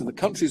requirements of the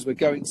countries we're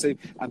going to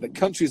and the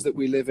countries that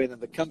we live in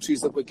and the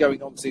countries that we're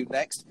going on to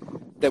next,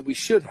 then we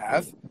should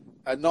have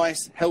a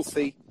nice,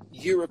 healthy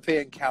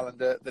European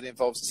calendar that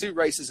involves 2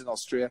 races in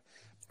Austria,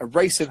 a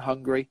race in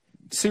Hungary,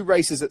 2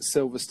 races at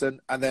Silverstone,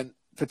 and then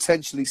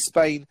potentially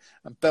Spain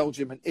and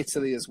Belgium and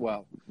Italy as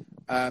well.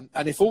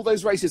 And if all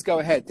those races go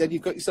ahead, then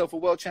you've got yourself a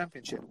world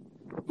championship,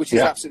 which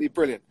is absolutely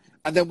brilliant.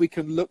 And then we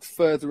can look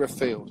further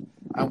afield,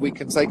 and we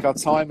can take our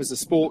time as a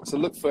sport to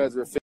look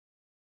further afield.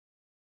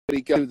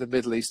 We go to the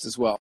Middle East as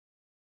well.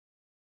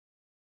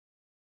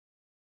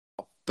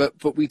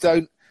 But we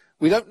don't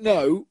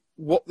know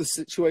what the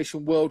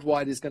situation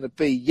worldwide is going to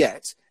be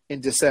yet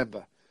in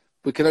December.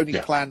 We can only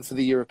plan for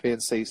the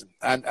European season,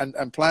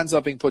 and plans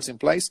are being put in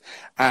place,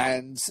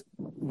 and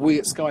we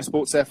at Sky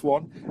Sports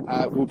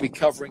F1 will be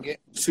covering it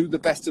to the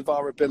best of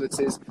our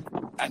abilities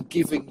and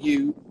giving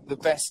you the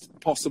best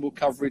possible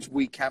coverage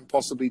we can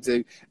possibly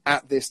do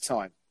at this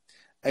time,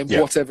 in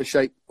whatever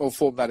shape or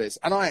form that is.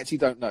 And I actually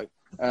don't know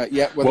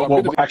yet whether I'm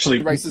going to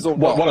be races or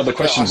not. One of the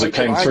questions that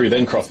came through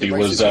then, Crofty,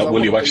 was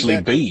will you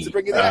actually be?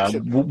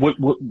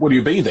 Will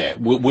you be there?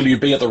 Will you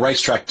be at the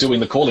racetrack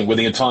doing the calling? Will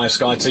the entire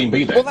Sky team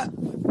be there?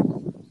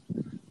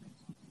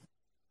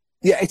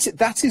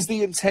 That is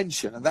the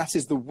intention, and that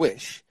is the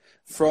wish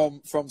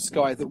from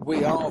Sky, that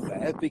we are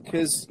there,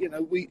 because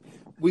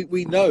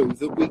we know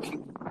that we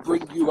can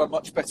bring you a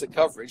much better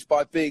coverage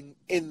by being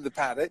in the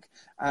paddock,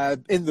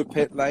 in the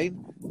pit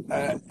lane,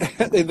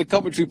 in the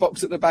commentary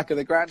box at the back of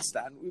the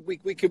grandstand.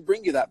 We can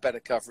bring you that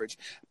better coverage,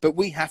 but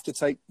we have to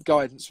take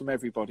guidance from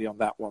everybody on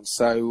that one.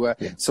 So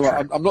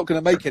I'm not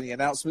going to make any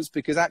announcements,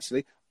 because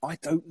actually I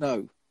don't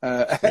know.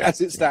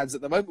 As it stands at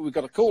the moment, we've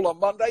got a call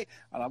on Monday,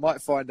 and I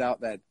might find out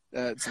then.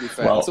 To be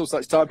fair, until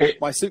such time,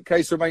 my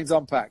suitcase remains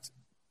unpacked.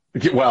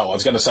 Well, I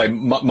was going to say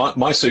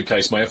my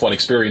suitcase, my F1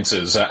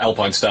 Experiences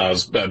Alpine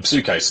Stars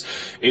suitcase,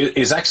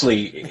 is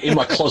actually in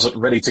my closet,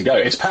 ready to go.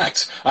 It's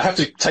packed. I have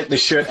to take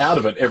this shirt out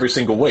of it every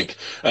single week.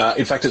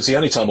 In fact, it's the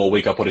only time all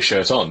week I put a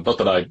shirt on. Not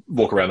that I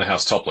walk around the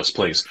house topless,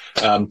 please.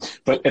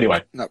 But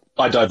anyway,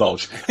 I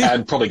divulge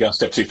and probably go a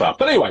step too far.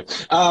 But anyway,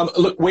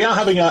 look, we are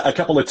having a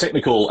couple of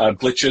technical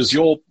glitches.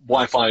 Your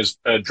Wi-Fi is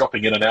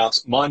dropping in and out.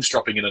 Mine's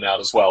dropping in and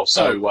out as well.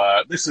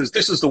 So this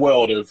is the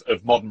world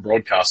of modern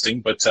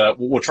broadcasting. But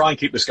we'll try and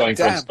keep this going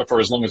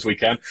for as long as we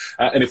can.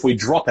 And if we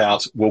drop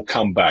out, we'll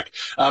come back.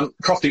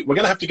 Crofty, we're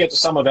going to have to get to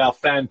some of our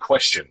fan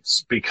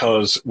questions,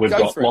 because we've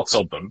got lots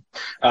of them.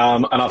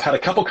 And I've had a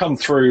couple come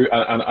through,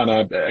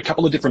 and a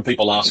couple of different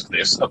people ask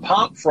this.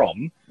 Apart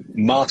from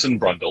Martin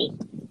Brundle,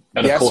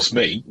 and of course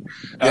me,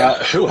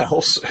 who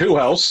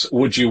else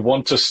would you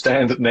want to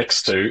stand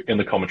next to in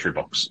the commentary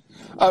box?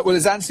 Well,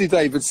 it's Anthony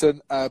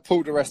Davidson,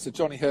 Paul di Resta,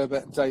 Johnny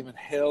Herbert, and Damon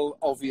Hill.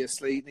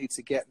 Obviously, need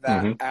to get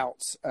that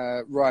out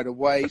right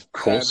away. Of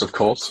course.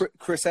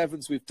 Chris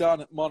Evans, we've done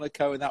at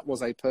Monaco, and that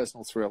was a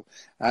personal thrill.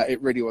 It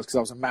really was, because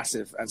I was a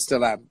massive, and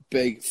still am,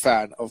 big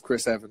fan of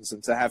Chris Evans,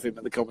 and to have him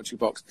in the commentary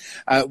box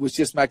was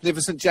just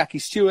magnificent. Jackie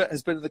Stewart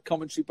has been in the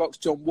commentary box.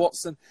 John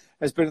Watson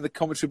has been in the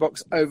commentary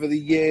box over the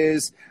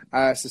years.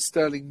 So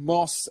Sterling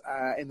Moss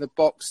in the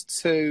box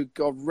too.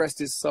 God rest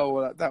his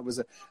soul. That was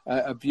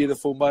a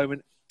beautiful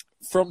moment.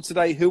 From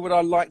today, who would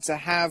I like to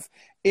have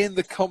in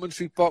the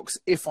commentary box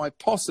if I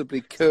possibly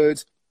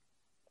could?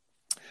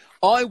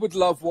 I would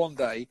love one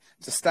day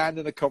to stand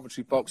in a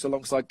commentary box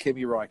alongside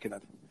Kimi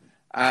Räikkönen.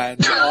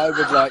 And I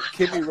would like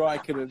Kimi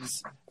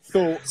Räikkönen's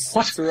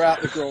thoughts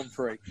throughout the Grand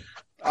Prix.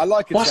 I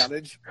like a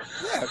challenge.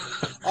 Yeah,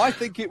 I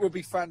think it would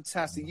be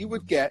fantastic. You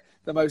would get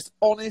the most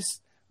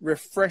honest,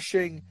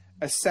 refreshing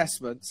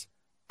assessment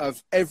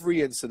of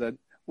every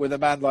incident with a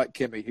man like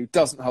Kimi, who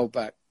doesn't hold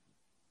back.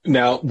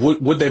 Now,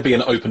 would there be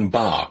an open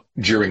bar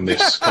during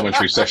this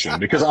commentary session?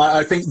 Because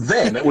I think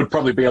then it would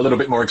probably be a little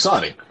bit more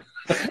exciting.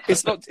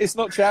 It's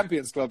not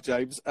Champions Club,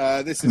 James.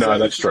 This is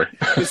that's true.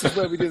 This is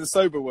where we do the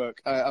sober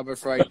work. I'm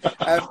afraid.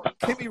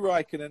 Kimi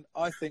Räikkönen,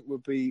 I think,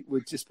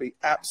 would just be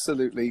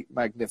absolutely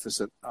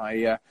magnificent.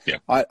 I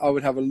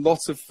would have a lot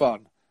of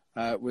fun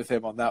with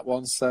him on that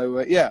one.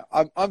 So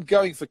I'm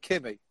going for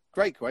Kimi.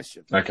 Great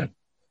question. Okay.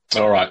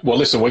 All right. Well,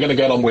 listen, we're going to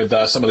get on with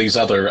some of these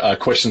other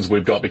questions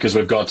we've got, because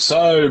we've got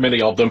so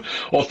many of them.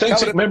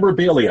 Authentic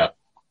memorabilia.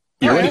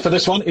 You ready for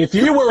this one? If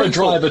you were a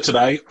driver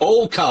today,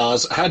 all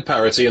cars had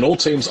parity and all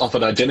teams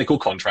offered identical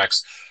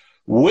contracts,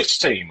 which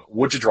team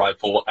would you drive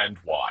for and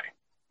why?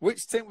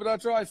 Which team would I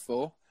drive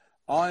for?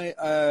 I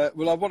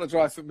want to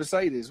drive for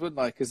Mercedes, wouldn't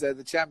I? Because they're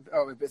the champ.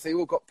 Oh, but they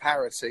all got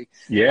parity.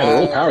 Yeah, they're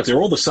all parity.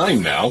 They're all the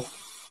same now.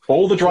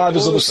 All the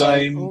drivers are the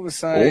same. All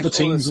the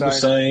teams are the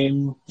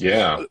same.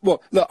 Yeah.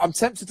 Well, look, I'm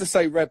tempted to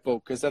say Red Bull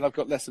because then I've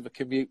got less of a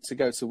commute to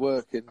go to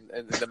work in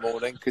the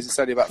morning because it's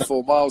only about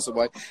 4 miles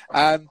away.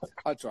 I'd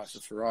drive for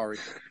Ferrari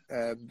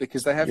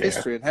because they have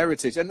history and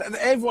heritage. And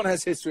everyone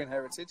has history and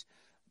heritage.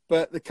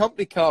 But the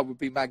company car would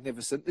be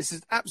magnificent. This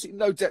is absolutely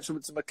no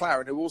detriment to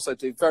McLaren, who also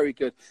do very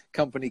good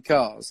company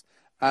cars.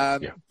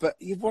 But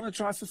you want to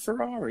drive for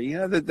Ferrari. You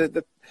know,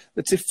 the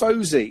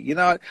Tifosi. You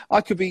know,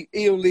 I could be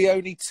Io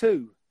Leone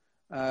too.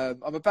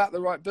 I'm about the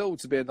right build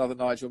to be another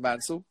Nigel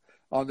Mansell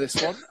on this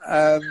one.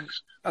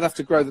 I'd have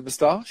to grow the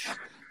moustache,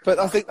 but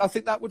I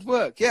think that would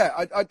work. Yeah,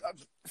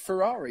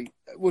 Ferrari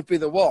would be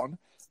the one,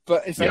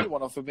 but if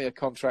anyone offered me a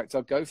contract,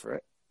 I'd go for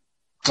it.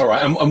 All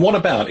right, and what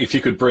about if you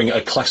could bring a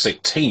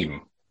classic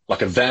team,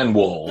 like a Van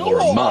Wall or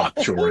a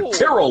March or a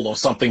Tyrrell or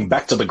something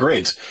back to the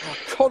grid?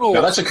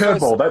 Now, that's a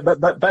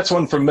curveball. That's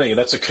one from me.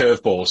 That's a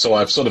curveball. So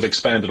I've sort of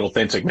expanded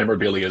authentic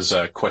memorabilia's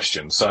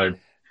question. So.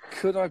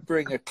 Could I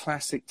bring a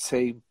classic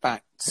team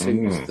back to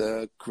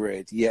the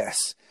grid?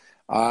 Yes.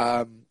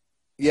 I'd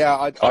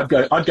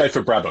go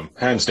for Brabham,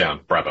 hands down,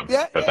 Brabham.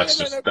 Yeah, but that's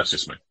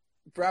just me.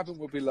 Brabham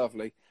would be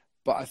lovely,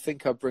 but I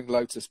think I'd bring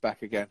Lotus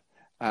back again.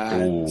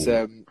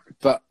 And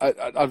but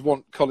I'd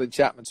want Colin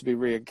Chapman to be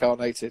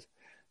reincarnated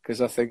because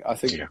I think I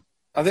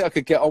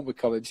could get on with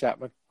Colin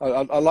Chapman.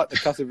 I like the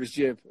cut of his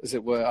jib, as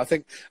it were. I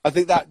think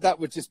that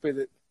would just be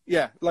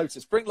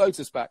Lotus. Bring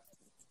Lotus back.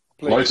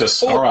 Please.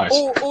 Lotus, all right.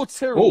 Or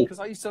Tyrrell, because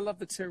I used to love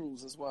the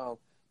Tyrrells as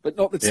well. But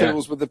not the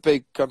Tyrrells with the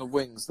big kind of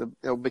wings, the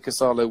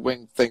Mikasalo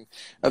wing thing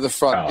at the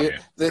front.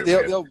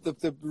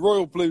 The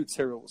royal blue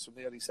Tyrrells from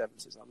the early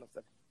 70s. I love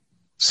them.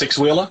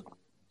 Six-wheeler?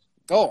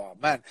 Oh,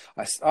 man.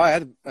 I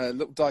had a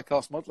little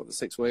die-cast model of the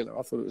six-wheeler.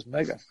 I thought it was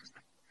mega.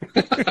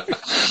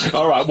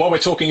 All right, while we're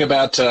talking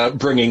about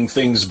bringing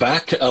things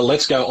back,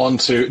 let's go on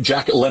to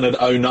Jack Leonard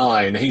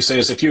 09. He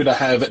says, if you were to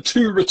have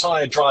 2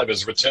 retired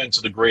drivers return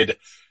to the grid,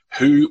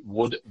 who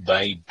would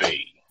they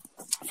be?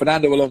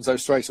 Fernando Alonso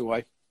straight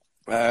away.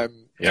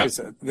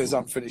 There's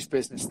unfinished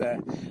business there.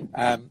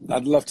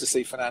 I'd love to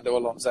see Fernando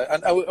Alonso.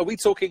 And are we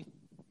talking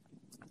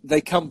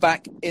they come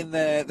back in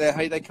their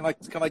heyday? Can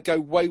I go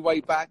way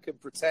back and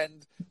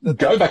pretend that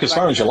go back as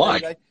far as you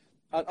like?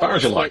 As far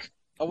as you like.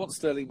 I want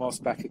Stirling Moss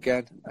back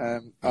again.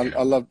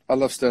 I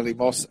love Stirling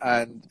Moss,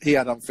 and he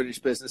had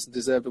unfinished business and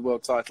deserved a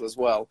world title as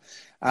well.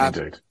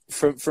 Indeed.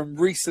 From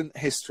recent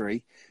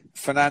history,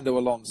 Fernando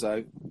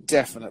Alonso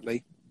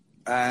definitely,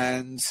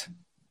 and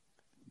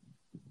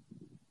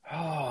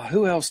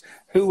who else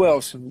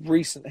from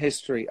recent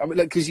history? I mean,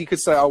 because you could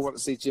say I want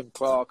to see Jim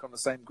Clark on the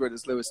same grid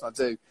as Lewis, and I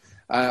do.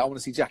 I want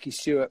to see Jackie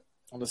Stewart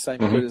on the same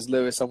grid as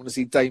Lewis. I want to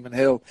see Damon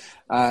Hill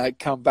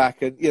come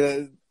back,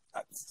 and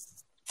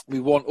we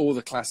want all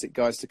the classic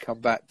guys to come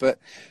back. But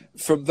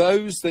from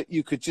those that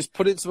you could just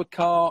put into a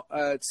car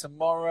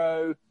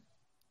tomorrow,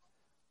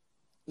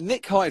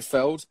 Nick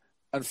Heidfeld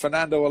and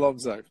Fernando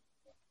Alonso.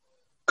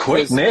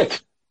 Quick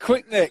Nick.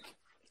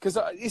 Because,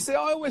 you see,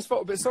 I always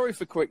felt a bit sorry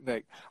for Quick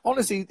Nick.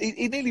 Honestly,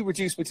 he nearly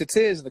reduced me to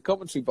tears in the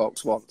commentary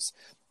box once.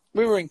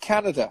 We were in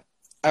Canada,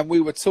 and we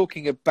were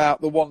talking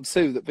about the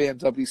 1-2 that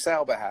BMW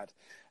Sauber had.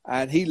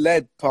 And he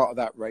led part of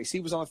that race.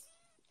 He was on a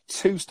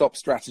 2-stop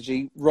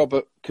strategy.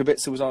 Robert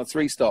Kubica was on a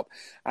 3-stop,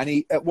 and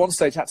he at one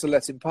stage had to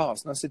let him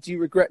pass. And I said, "Do you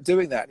regret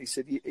doing that?" And he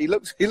said, "He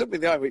looked me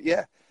in the eye and went,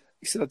 yeah."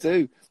 He said, "I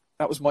do.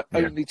 That was my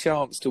only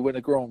chance to win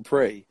a Grand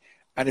Prix,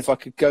 and if I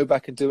could go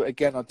back and do it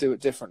again, I'd do it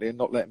differently and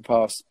not let him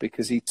pass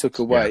because he took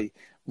away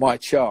my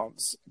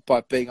chance by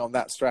being on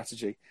that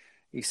strategy."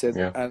 He said,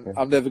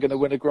 I'm never going to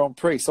win a Grand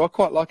Prix. So I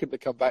quite like him to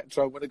come back and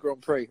try and win a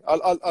Grand Prix.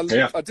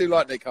 I do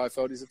like Nick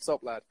Heidfeld. He's a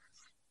top lad.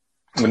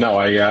 No,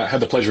 I had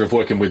the pleasure of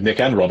working with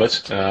Nick and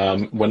Robert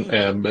when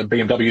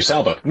BMW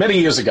Sauber many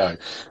years ago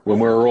when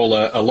we were all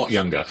a lot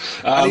younger.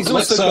 And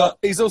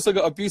he's also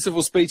got a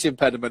beautiful speech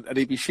impediment, and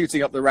he'd be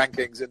shooting up the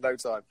rankings in no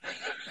time.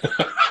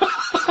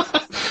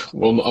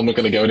 Well, I'm not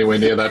going to go anywhere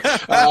near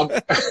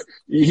that.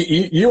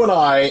 You and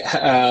I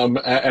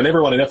and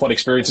everyone in F1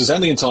 Experiences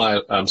and the entire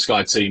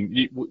Sky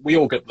team, we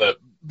all get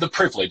the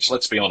privilege,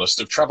 let's be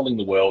honest, of travelling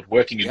the world,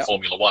 working in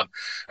Formula One,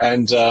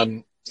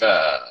 and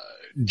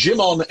Jim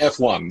on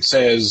F1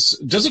 says,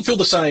 does it feel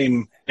the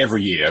same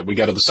every year? We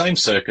go to the same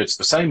circuits,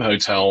 the same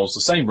hotels,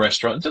 the same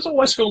restaurant. Does it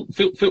always feel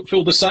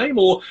the same,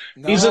 or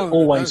is it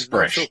always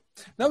fresh?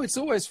 No, it's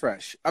always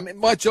fresh. I mean,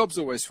 my job's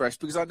always fresh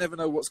because I never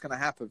know what's going to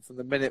happen from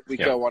the minute we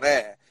go on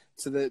air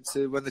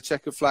to when the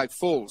checkered flag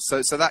falls.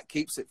 So that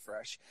keeps it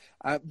fresh.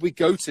 We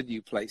go to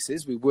new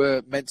places. We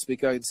were meant to be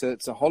going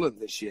to Holland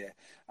this year.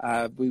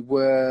 We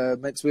were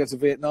meant to be going to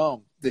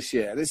Vietnam this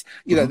year. This,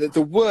 you know,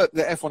 the work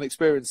that F1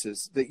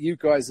 Experiences that you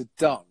guys have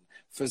done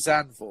for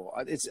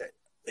Zandvoort, it's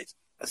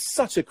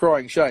such a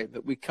crying shame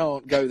that we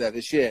can't go there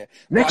this year.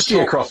 Next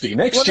year, Crofty.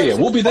 Next year,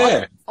 we'll be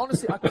there.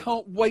 Honestly, I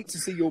can't wait to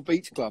see your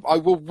beach club. I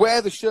will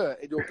wear the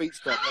shirt in your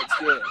beach club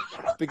next year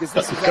because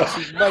this is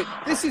actually made.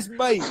 This is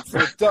made for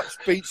a Dutch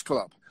beach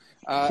club.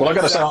 Well, I've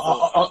got to say,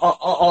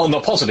 on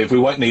the positive, we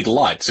won't need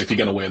lights if you're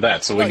going to wear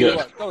that, so we're good.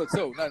 Not at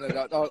all.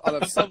 No. I'll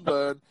have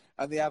sunburn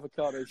and the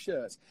avocado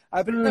shirt.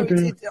 But no,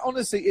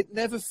 honestly, it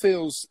never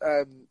feels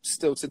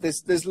stilted.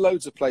 There's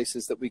loads of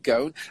places that we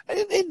go. And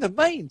in the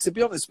main, to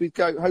be honest, we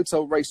go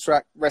hotel,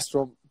 racetrack,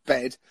 restaurant,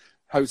 bed,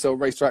 hotel,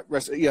 racetrack,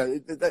 restaurant. You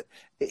know,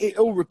 it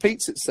all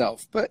repeats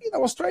itself. But, you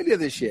know, Australia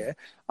this year,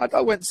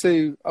 I went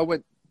to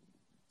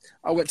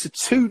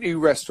 2 new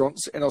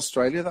restaurants in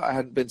Australia that I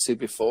hadn't been to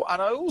before.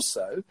 And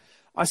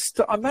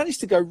I managed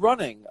to go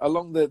running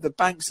along the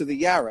banks of the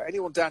Yarra.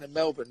 Anyone down in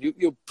Melbourne,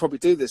 you'll probably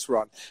do this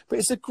run. But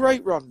it's a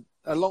great run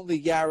along the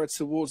Yarra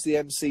towards the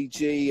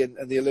MCG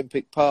and the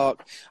Olympic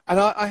Park. And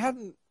I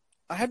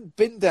hadn't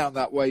been down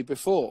that way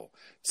before,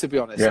 to be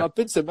honest. Yeah. I've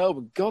been to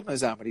Melbourne God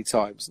knows how many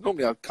times.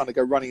 Normally I kind of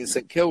go running in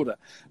St Kilda.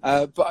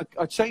 But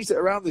I changed it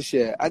around this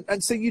year.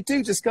 And so you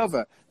do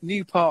discover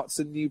new parts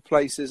and new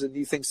places and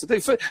new things to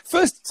do.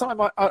 First time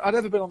I'd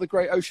ever been on the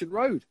Great Ocean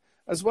Road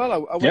as well.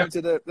 I went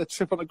and did the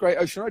trip on the Great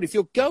Ocean Road. If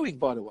you're going,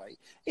 by the way,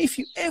 if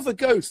you ever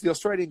go to the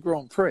Australian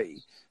Grand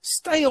Prix,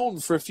 stay on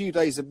for a few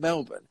days in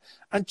Melbourne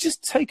and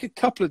just take a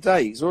couple of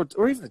days or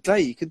even a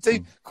day. You can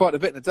do quite a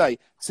bit in a day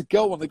to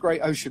go on the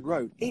Great Ocean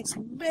Road. It's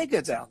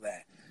mega down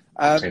there.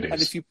 And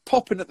if you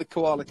pop in at the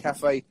Koala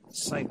Cafe,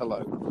 say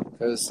hello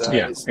because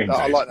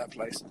I like that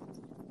place.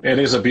 It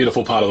is a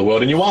beautiful part of the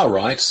world, and you are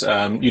right.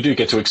 You do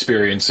get to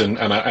experience and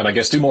I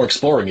guess do more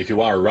exploring if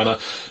you are a runner.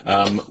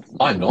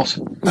 I'm not.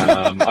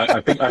 I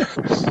think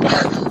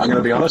I'm going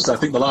to be honest. I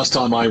think the last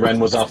time I ran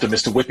was after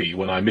Mr. Whippy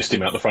when I missed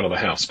him out the front of the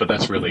house, but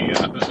that's really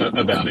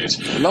about it.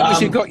 As long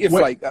as you got your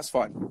flake, that's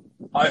fine.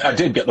 I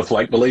did get the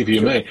flake, believe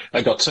you me.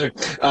 I got 2.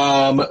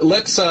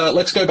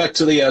 Let's go back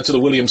to the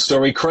Williams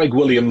story. Craig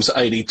Williams,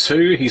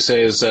 82. He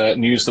says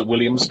news that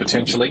Williams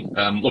potentially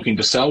looking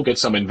to sell, get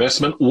some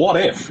investment. What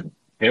if?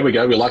 Here we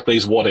go. We like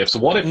these what ifs.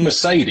 What if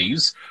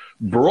Mercedes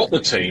brought the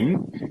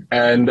team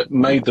and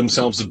made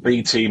themselves a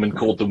B team and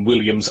called them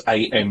Williams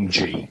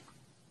AMG?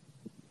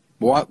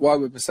 Why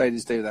would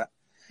Mercedes do that?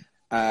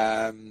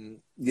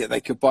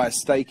 They could buy a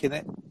stake in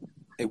it.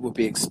 It would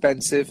be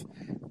expensive.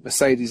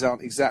 Mercedes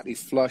aren't exactly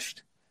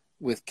flushed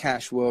with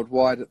cash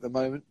worldwide at the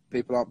moment.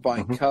 People aren't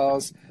buying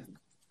cars.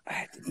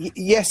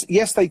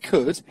 Yes, they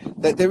could.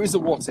 There is a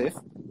what if,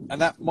 and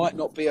that might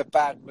not be a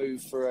bad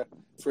move for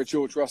a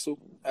George Russell,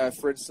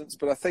 for instance.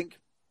 But I think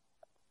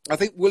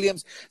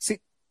Williams. See,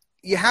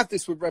 you have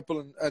this with Red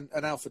Bull and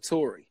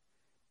AlphaTauri,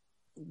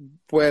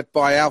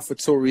 whereby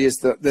AlphaTauri is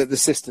the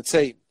sister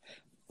team,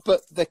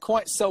 but they're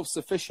quite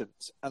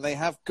self-sufficient and they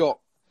have got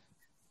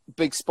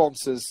big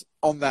sponsors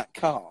on that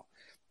car.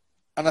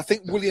 And I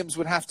think Williams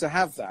would have to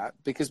have that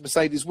because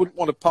Mercedes wouldn't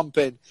want to pump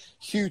in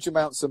huge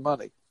amounts of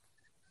money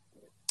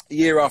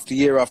year after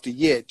year after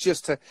year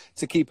just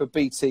to keep a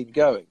B team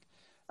going.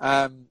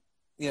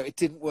 It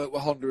didn't work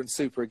with Honda and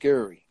Super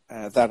Aguri,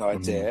 that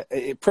idea.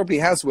 It probably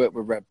has worked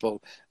with Red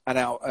Bull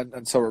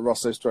and Toro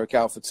Rosso stroke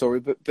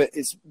AlphaTauri, but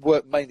it's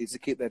worked mainly to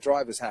keep their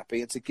drivers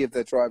happy and to give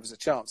their drivers a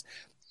chance.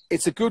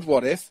 It's a good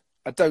what if.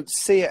 I don't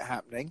see it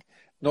happening,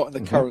 not in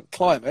the current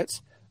climate,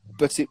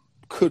 but it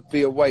could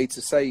be a way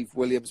to save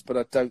Williams, but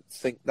I don't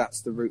think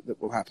that's the route that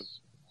will happen.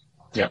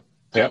 Yeah.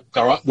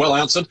 All right. Well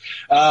answered.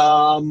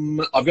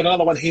 I've got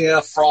another one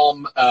here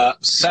from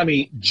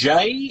Sammy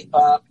J.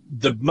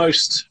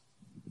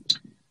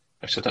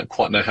 Actually, I don't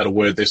quite know how to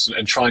word this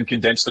and try and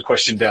condense the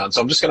question down.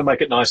 So I'm just going to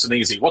make it nice and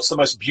easy. What's the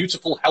most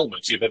beautiful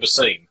helmet you've ever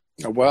seen?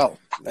 Oh, well,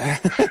 there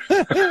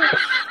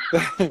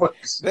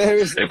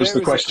was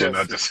the question.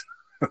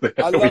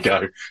 There we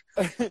go.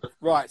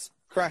 Right.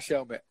 Crash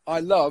helmet. I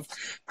loved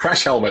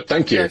Crash helmet.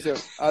 Thank you.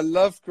 I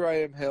loved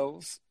Graham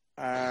Hill's,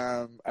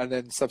 and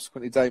then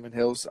subsequently Damon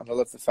Hill's, and I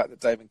love the fact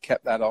that Damon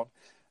kept that on.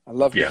 I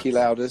love Niki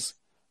Lauda's.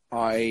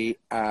 I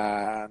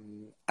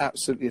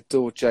absolutely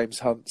adore James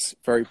Hunt's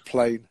very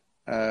plain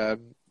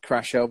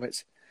crash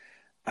helmet.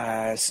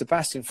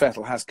 Sebastian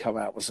Vettel has come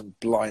out with some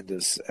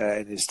blinders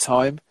in his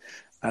time,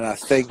 and I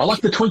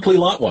like the twinkly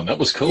light one. That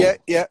was cool.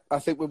 Yeah. I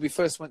think when we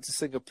first went to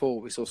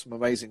Singapore, we saw some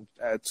amazing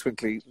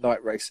twinkly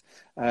night race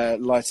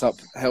light up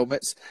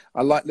helmets.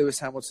 I like Lewis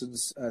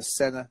Hamilton's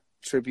Senna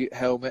tribute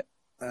helmet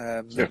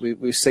that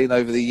we've seen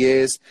over the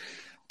years.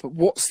 But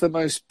what's the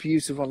most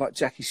beautiful? I like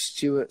Jackie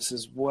Stewart's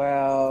as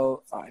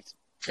well.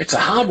 It's a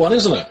hard one,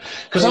 isn't it?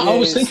 Because I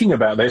was thinking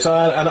about this,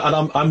 and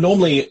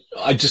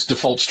I just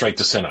default straight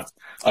to Senna.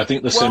 I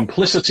think the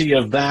simplicity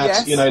of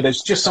that,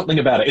 there's just something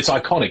about it. It's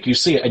iconic. You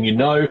see it and you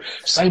know.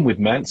 Same with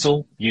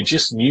Mansell. You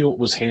just knew it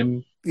was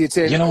him. You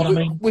did. You know what I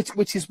mean?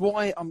 Which is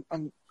why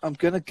I'm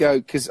going to go,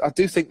 because I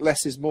do think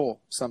less is more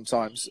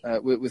sometimes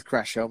with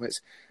crash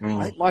helmets.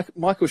 I think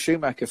Michael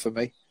Schumacher for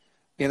me.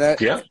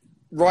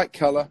 Right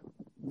colour,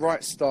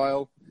 right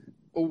style.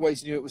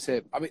 Always knew it was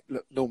him. I mean,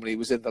 look, normally he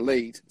was in the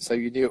lead, so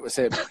you knew it was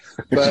him.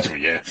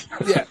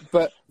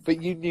 But but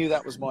you knew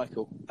that was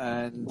Michael,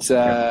 and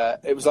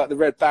it was like the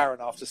Red Baron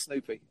after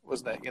Snoopy,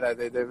 wasn't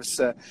it? There was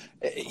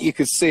you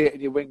could see it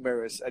in your wing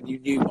mirrors, and you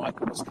knew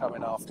Michael was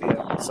coming after you.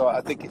 So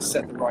I think it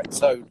set the right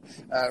tone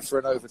for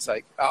an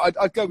overtake.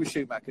 I'd go with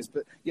Schumacher's,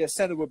 but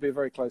Senna would be a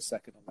very close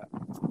second on that.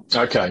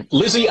 Okay,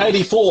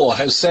 Lizzie84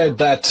 has said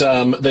that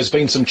there's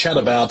been some chat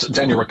about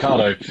Daniel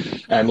Ricciardo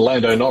and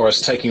Lando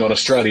Norris taking on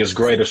Australia's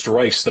greatest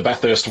race, the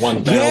Bathurst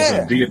 1000.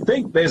 Yeah. Do you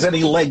think there's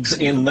any legs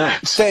in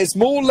that? There's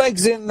more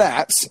legs in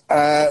that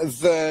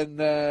than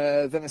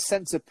a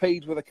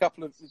centipede with a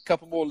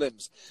couple more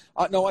limbs.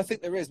 No, I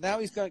think there is. Now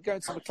he's going to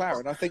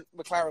McLaren. I think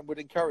McLaren would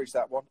encourage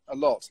that one a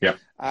lot. Yeah.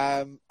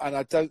 And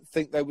I don't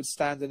think they would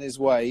stand in his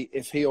way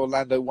if he or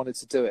Lando wanted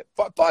to do it.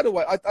 But by the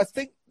way, I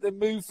think the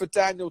move for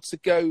Daniel to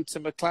go to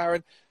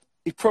McLaren,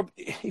 he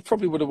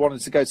probably would have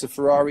wanted to go to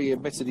Ferrari. He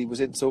admitted he was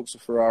in talks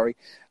with Ferrari.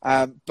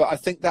 But I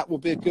think that will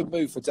be a good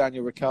move for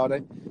Daniel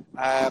Ricciardo.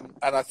 And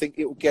I think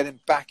it will get him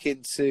back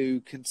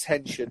into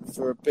contention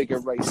for a bigger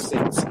race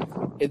seat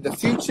in the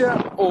future,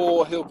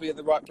 or he'll be in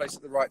the right place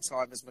at the right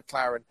time as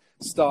McLaren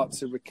start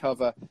to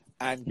recover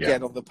and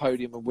get on the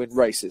podium and win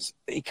races.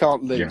 He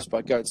can't lose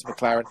by going to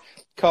McLaren.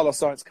 Carlos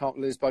Sainz can't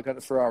lose by going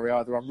to Ferrari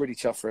either. I'm really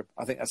chuffed for him.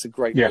 I think that's a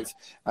great move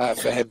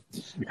for him.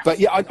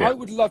 But I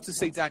would love to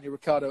see Daniel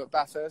Ricciardo at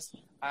Bathurst,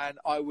 and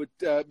I would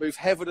move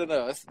heaven and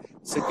earth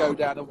to go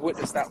down and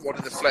witness that one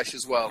in the flesh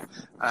as well.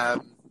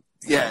 I've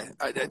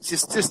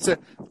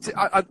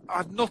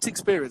not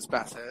experienced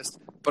Bathurst,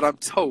 but I'm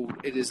told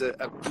it is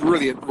a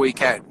brilliant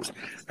weekend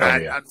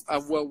and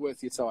well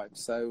worth your time.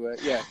 So,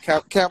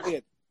 count me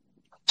in.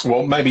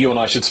 Well, maybe you and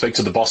I should speak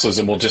to the bosses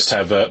and we'll just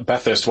have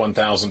Bathurst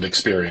 1000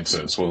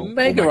 experiences.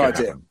 Mega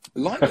idea.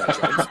 Like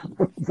that,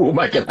 James. We'll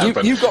make it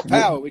happen. You've got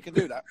power. We can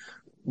do that.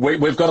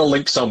 We've got a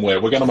link somewhere.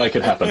 We're going to make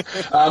it happen.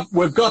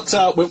 We're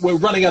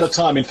running out of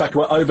time. In fact,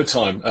 we're over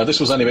time. This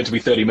was only meant to be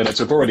 30 minutes.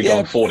 We've already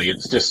gone 40.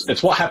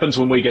 It's what happens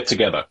when we get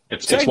together.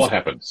 It's what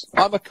happens.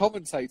 I'm a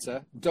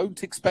commentator.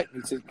 Don't expect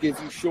me to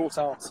give you short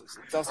answers.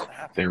 It doesn't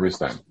happen. There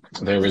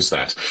is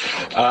that.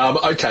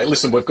 Okay,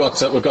 listen, we've got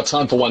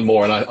time for one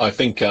more, and I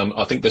think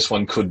this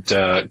one could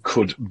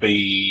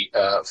be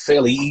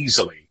fairly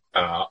easily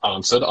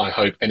answered, I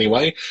hope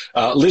anyway.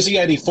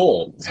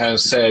 Lizzie84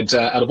 has said,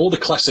 out of all the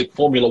classic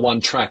Formula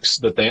One tracks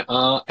that there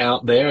are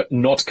out there,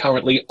 not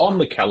currently on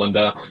the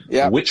calendar,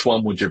 which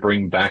one would you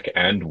bring back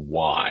and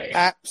why?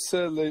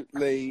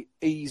 Absolutely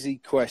easy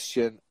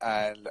question,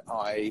 and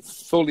I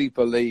fully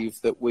believe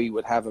that we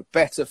would have a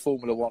better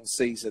Formula One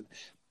season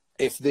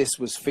if this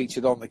was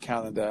featured on the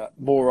calendar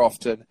more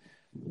often.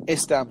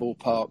 Istanbul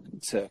Park,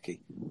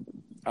 Turkey.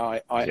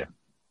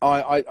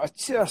 I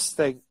just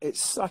think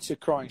it's such a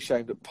crying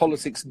shame that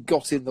politics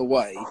got in the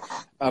way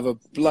of a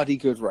bloody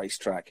good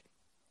racetrack.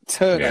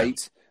 Turn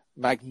 8,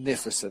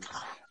 magnificent.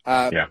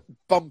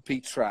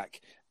 Bumpy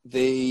track.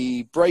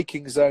 The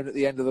braking zone at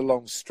the end of the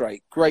long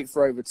straight, great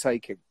for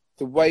overtaking.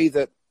 The way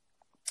that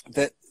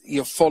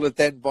you're followed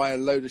then by a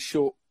load of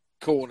short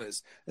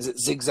corners as it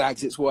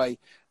zigzags its way,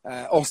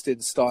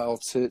 Austin style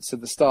to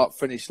the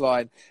start-finish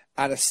line,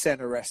 and a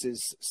Senna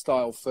S's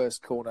style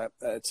first corner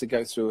to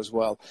go through as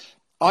well.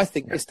 I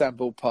think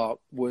Istanbul Park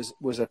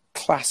was a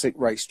classic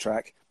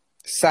racetrack,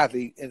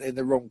 sadly in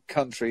the wrong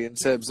country in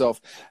terms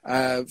of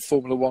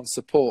Formula One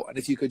support. And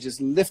if you could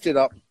just lift it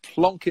up,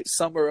 plonk it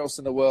somewhere else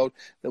in the world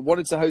that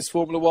wanted to host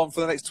Formula One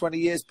for the next 20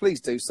 years, please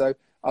do so.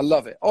 I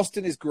love it.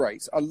 Austin is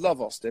great. I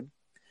love Austin.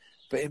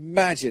 But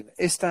imagine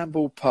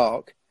Istanbul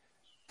Park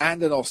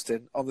and an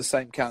Austin on the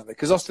same calendar.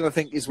 Because Austin, I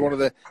think, is one of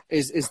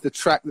the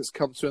track that's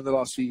come through in the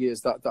last few years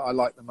that I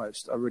like the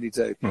most. I really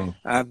do.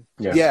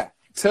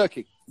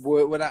 Turkey,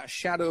 without a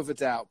shadow of a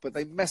doubt, but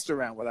they messed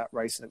around with that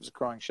race and it was a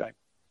crying shame.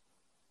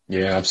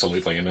 Yeah,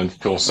 absolutely. And of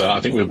course, I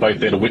think we were both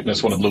there to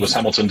witness one of Lewis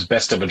Hamilton's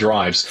best ever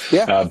drives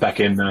back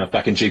in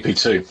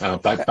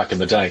GP2, back in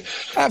the day.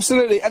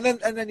 Absolutely. And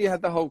then you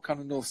had the whole kind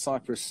of North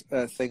Cyprus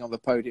thing on the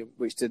podium,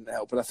 which didn't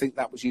help. But I think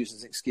that was used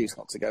as an excuse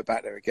not to go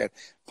back there again.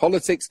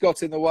 Politics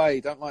got in the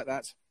way. Don't like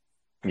that.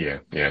 Yeah,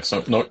 it's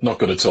not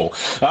good at all.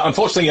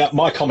 Unfortunately,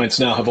 my comments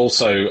now have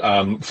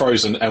also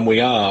frozen, and we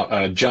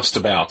are just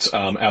about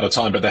out of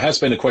time. But there has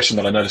been a question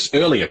that I noticed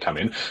earlier come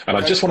in, and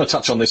I just want to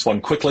touch on this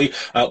one quickly.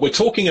 We're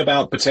talking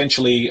about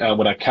potentially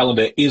when our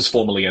calendar is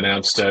formally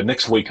announced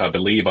next week, I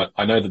believe.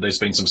 I know that there's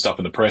been some stuff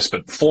in the press,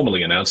 but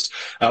formally announced,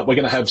 we're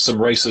going to have some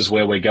races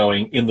where we're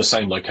going in the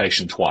same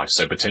location twice.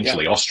 So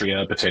potentially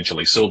Austria,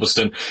 potentially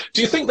Silverstone.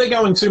 Do you think they're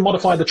going to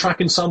modify the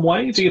track in some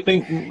way? Do you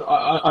think,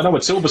 I know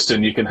at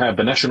Silverstone you can have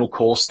the national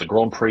course course, the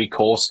Grand Prix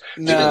course.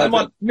 Do you think they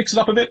might mix it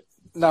up a bit?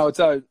 No, I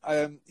don't.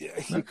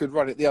 You could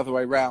run it the other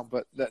way round,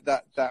 but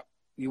that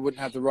you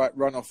wouldn't have the right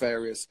runoff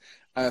areas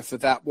for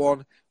that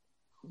one.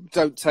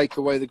 Don't take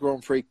away the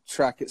Grand Prix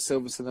track at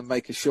Silverstone and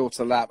make a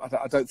shorter lap.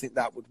 I don't think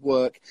that would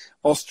work.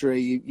 Austria,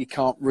 you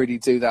can't really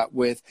do that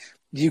with.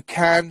 You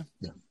can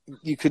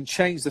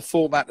change the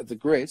format of the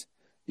grid.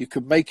 You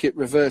could make it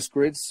reverse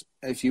grids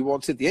if you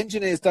wanted. The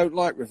engineers don't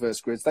like reverse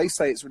grids. They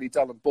say it's really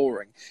dull and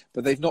boring,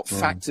 but they've not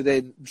factored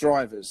in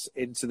drivers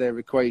into their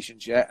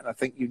equations yet. And I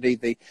think you need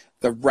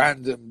the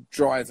random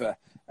driver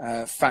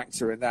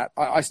factor in that.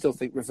 I still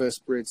think reverse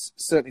grids,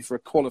 certainly for a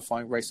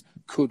qualifying race,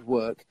 could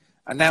work.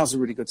 And now's a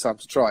really good time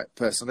to try it,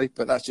 personally,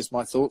 but that's just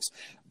my thoughts.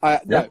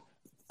 No,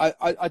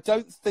 I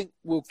don't think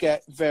we'll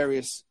get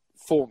various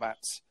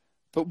formats,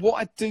 but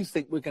what I do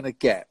think we're going to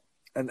get,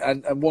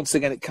 and once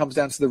again, it comes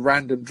down to the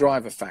random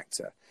driver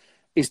factor,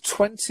 is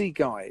 20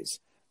 guys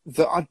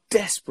that are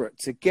desperate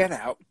to get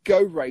out,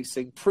 go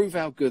racing, prove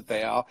how good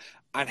they are,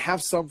 and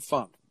have some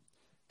fun.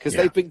 Because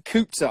they've been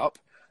cooped up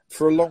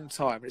for a long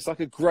time. It's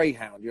like a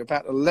greyhound. You're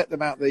about to let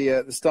them out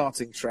the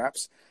starting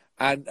traps,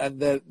 and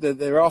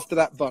they're after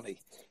that bunny.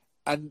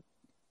 And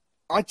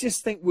I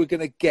just think we're going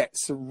to get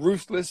some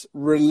ruthless,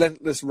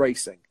 relentless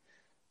racing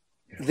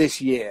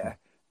this year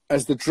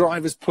as the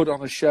drivers put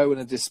on a show and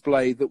a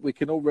display that we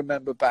can all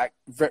remember back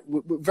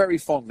very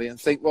fondly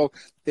and think, well,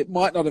 it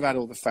might not have had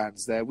all the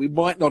fans there. We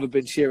might not have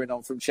been cheering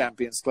on from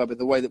Champions Club in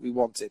the way that we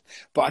wanted.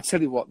 But I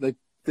tell you what, the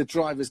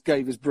drivers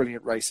gave us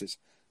brilliant races.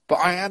 But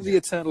I am the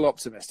eternal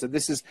optimist, and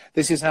this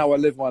is how I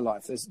live my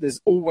life.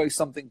 There's always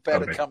something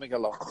better coming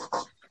along.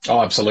 Oh,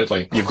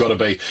 absolutely. You've got to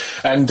be.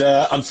 And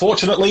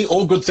unfortunately,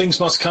 all good things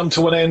must come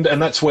to an end, and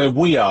that's where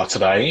we are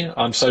today.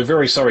 I'm so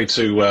very sorry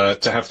to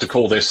have to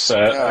call this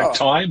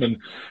time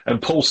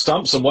and pull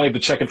stumps and wave the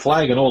checkered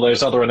flag and all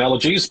those other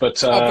analogies,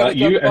 but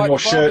you and your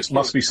shirt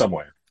must be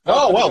somewhere.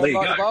 Oh, well, there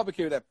you go.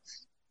 Barbecue then.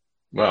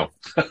 Well,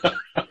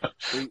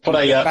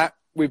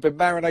 we've been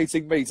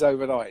marinating meat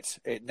overnight.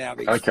 It now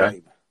needs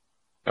flame.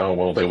 Oh,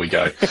 well, there we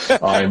go.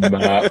 I'm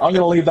going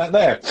to leave that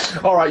there.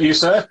 All right, you,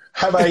 sir.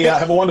 Have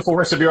a wonderful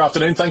rest of your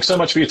afternoon. Thanks so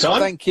much for your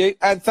time. Thank you.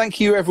 And thank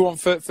you, everyone,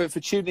 for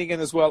tuning in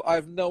as well. I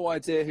have no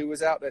idea who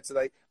was out there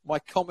today. My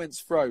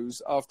comments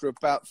froze after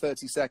about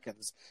 30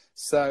 seconds.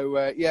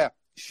 So,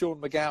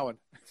 Sean McGowan.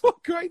 What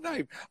a great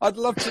name. I'd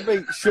love to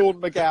meet Sean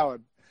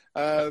McGowan.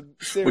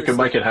 Seriously. We can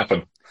make it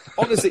happen.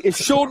 Honestly, if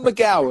Sean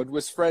McGowan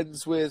was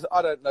friends with,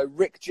 I don't know,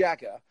 Rick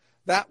Jagger,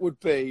 that would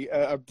be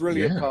a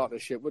brilliant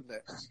partnership, wouldn't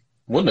it?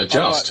 Wouldn't it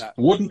just?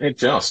 Wouldn't it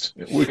just?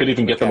 We could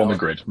even get them on the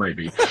grid,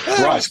 maybe.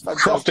 Right,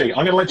 Crofty,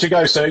 I'm going to let you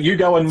go, sir. You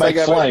go and make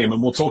flame,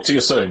 and we'll talk to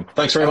you soon.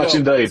 Thanks very much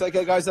indeed. Take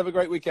care, guys. Have a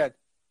great weekend.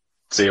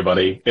 See you,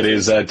 buddy. It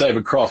is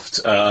David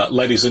Croft,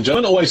 ladies and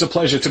gentlemen. Always a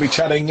pleasure to be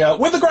chatting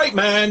with the great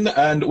man,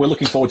 and we're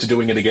looking forward to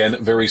doing it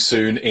again very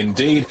soon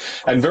indeed.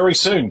 And very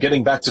soon,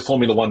 getting back to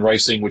Formula One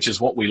racing, which is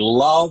what we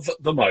love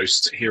the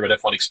most here at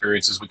F1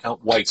 Experiences. We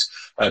can't wait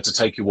to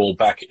take you all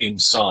back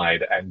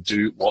inside and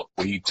do what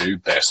we do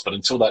best. But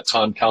until that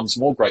time comes,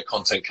 more great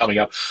content coming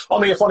up on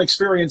the F1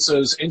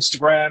 Experiences,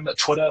 Instagram,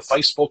 Twitter,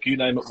 Facebook, you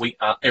name it, we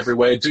are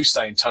everywhere. Do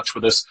stay in touch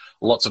with us.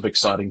 Lots of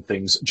exciting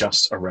things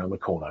just around the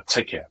corner.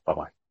 Take care.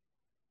 Bye-bye.